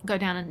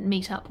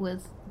meet up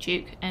with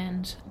Duke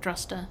and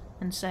Druster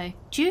and say,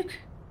 "Duke,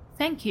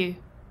 thank you.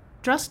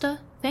 Druster,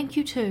 thank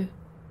you too.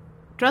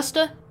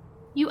 Druster,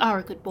 you are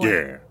a good boy."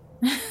 Yeah.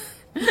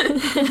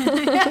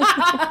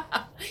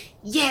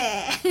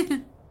 Yeah!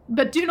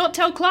 But do not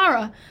tell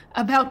Clara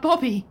about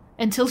Bobby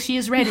until she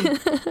is ready.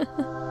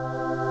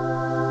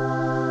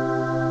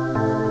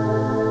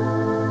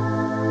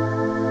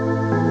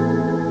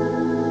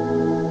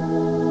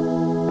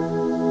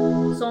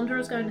 Sonder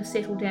is going to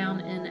settle down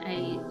in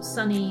a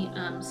sunny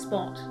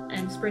spot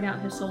and spread out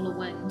her solar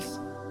wings,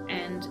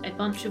 and a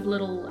bunch of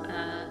little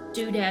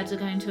doodads are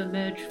going to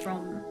emerge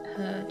from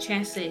her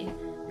chassis,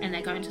 and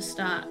they're going to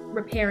start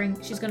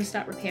repairing. She's going to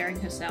start repairing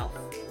herself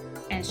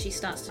as she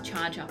starts to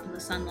charge up in the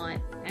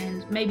sunlight,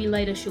 and maybe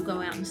later she'll go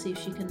out and see if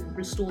she can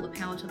restore the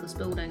power to this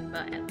building,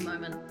 but at the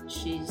moment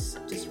she's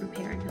just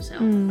repairing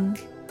herself.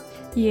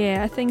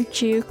 Yeah, I think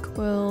Duke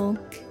will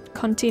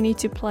continue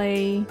to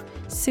play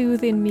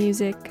soothing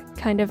music,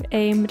 kind of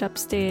aimed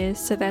upstairs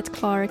so that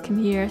Clara can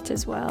hear it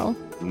as well.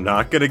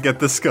 Not gonna get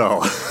the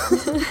skull.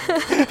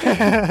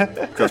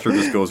 Custer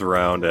just goes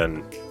around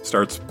and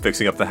starts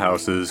fixing up the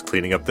houses,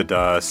 cleaning up the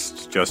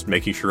dust, just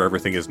making sure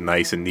everything is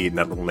nice and neat in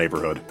that little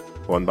neighborhood.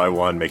 One by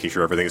one, making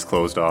sure everything is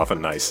closed off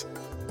and nice.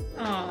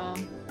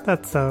 Aww.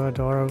 That's so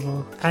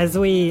adorable. As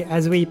we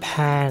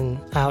pan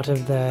out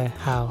of the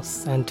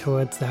house and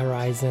towards the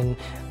horizon,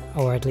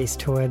 or at least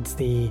towards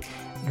the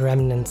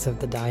remnants of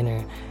the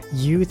diner,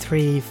 you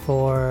three,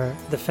 for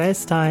the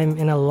first time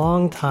in a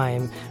long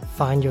time,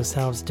 find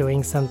yourselves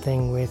doing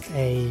something with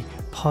a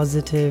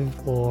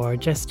positive or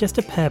just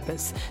a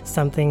purpose,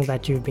 something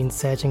that you've been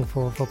searching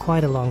for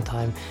quite a long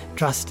time.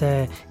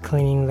 Druster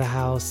cleaning the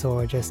house,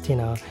 or just,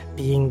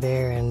 being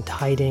there and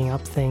tidying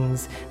up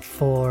things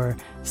for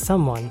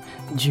someone.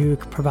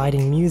 Duke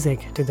providing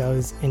music to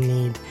those in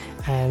need,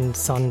 and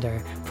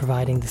Sonder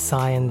providing the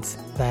science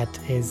that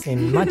is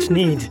in much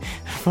need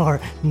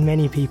for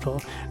many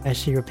people as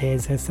she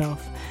repairs herself.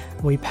 yourself.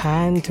 We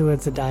pan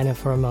towards the diner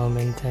for a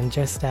moment, and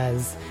just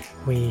as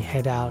we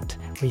head out,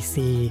 we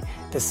see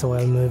the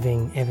soil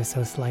moving ever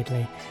so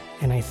slightly.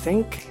 And I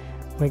think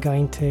we're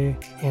going to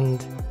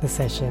end the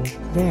session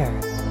there.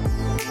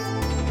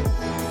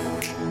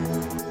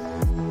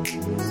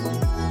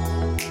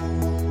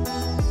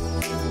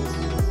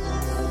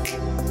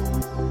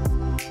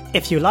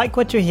 If you like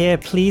what you hear,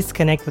 please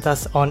connect with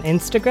us on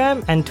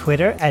Instagram and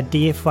Twitter at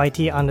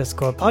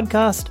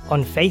DFYT_podcast,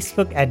 on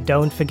Facebook at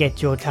Don't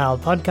Forget Your Towel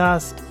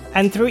Podcast,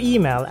 and through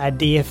email at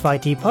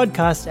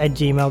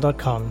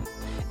dfytpodcast@gmail.com.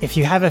 If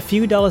you have a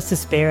few dollars to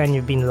spare and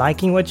you've been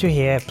liking what you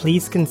hear,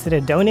 please consider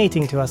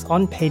donating to us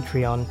on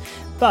Patreon.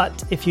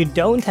 But if you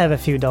don't have a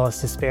few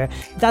dollars to spare,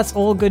 that's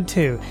all good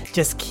too.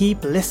 Just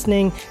keep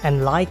listening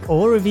and like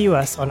or review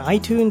us on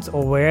iTunes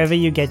or wherever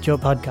you get your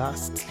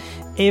podcasts.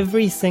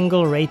 Every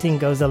single rating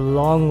goes a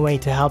long way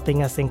to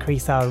helping us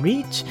increase our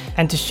reach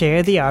and to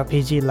share the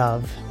RPG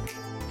love.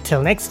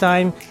 Till next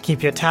time,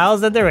 keep your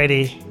towels at the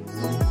ready.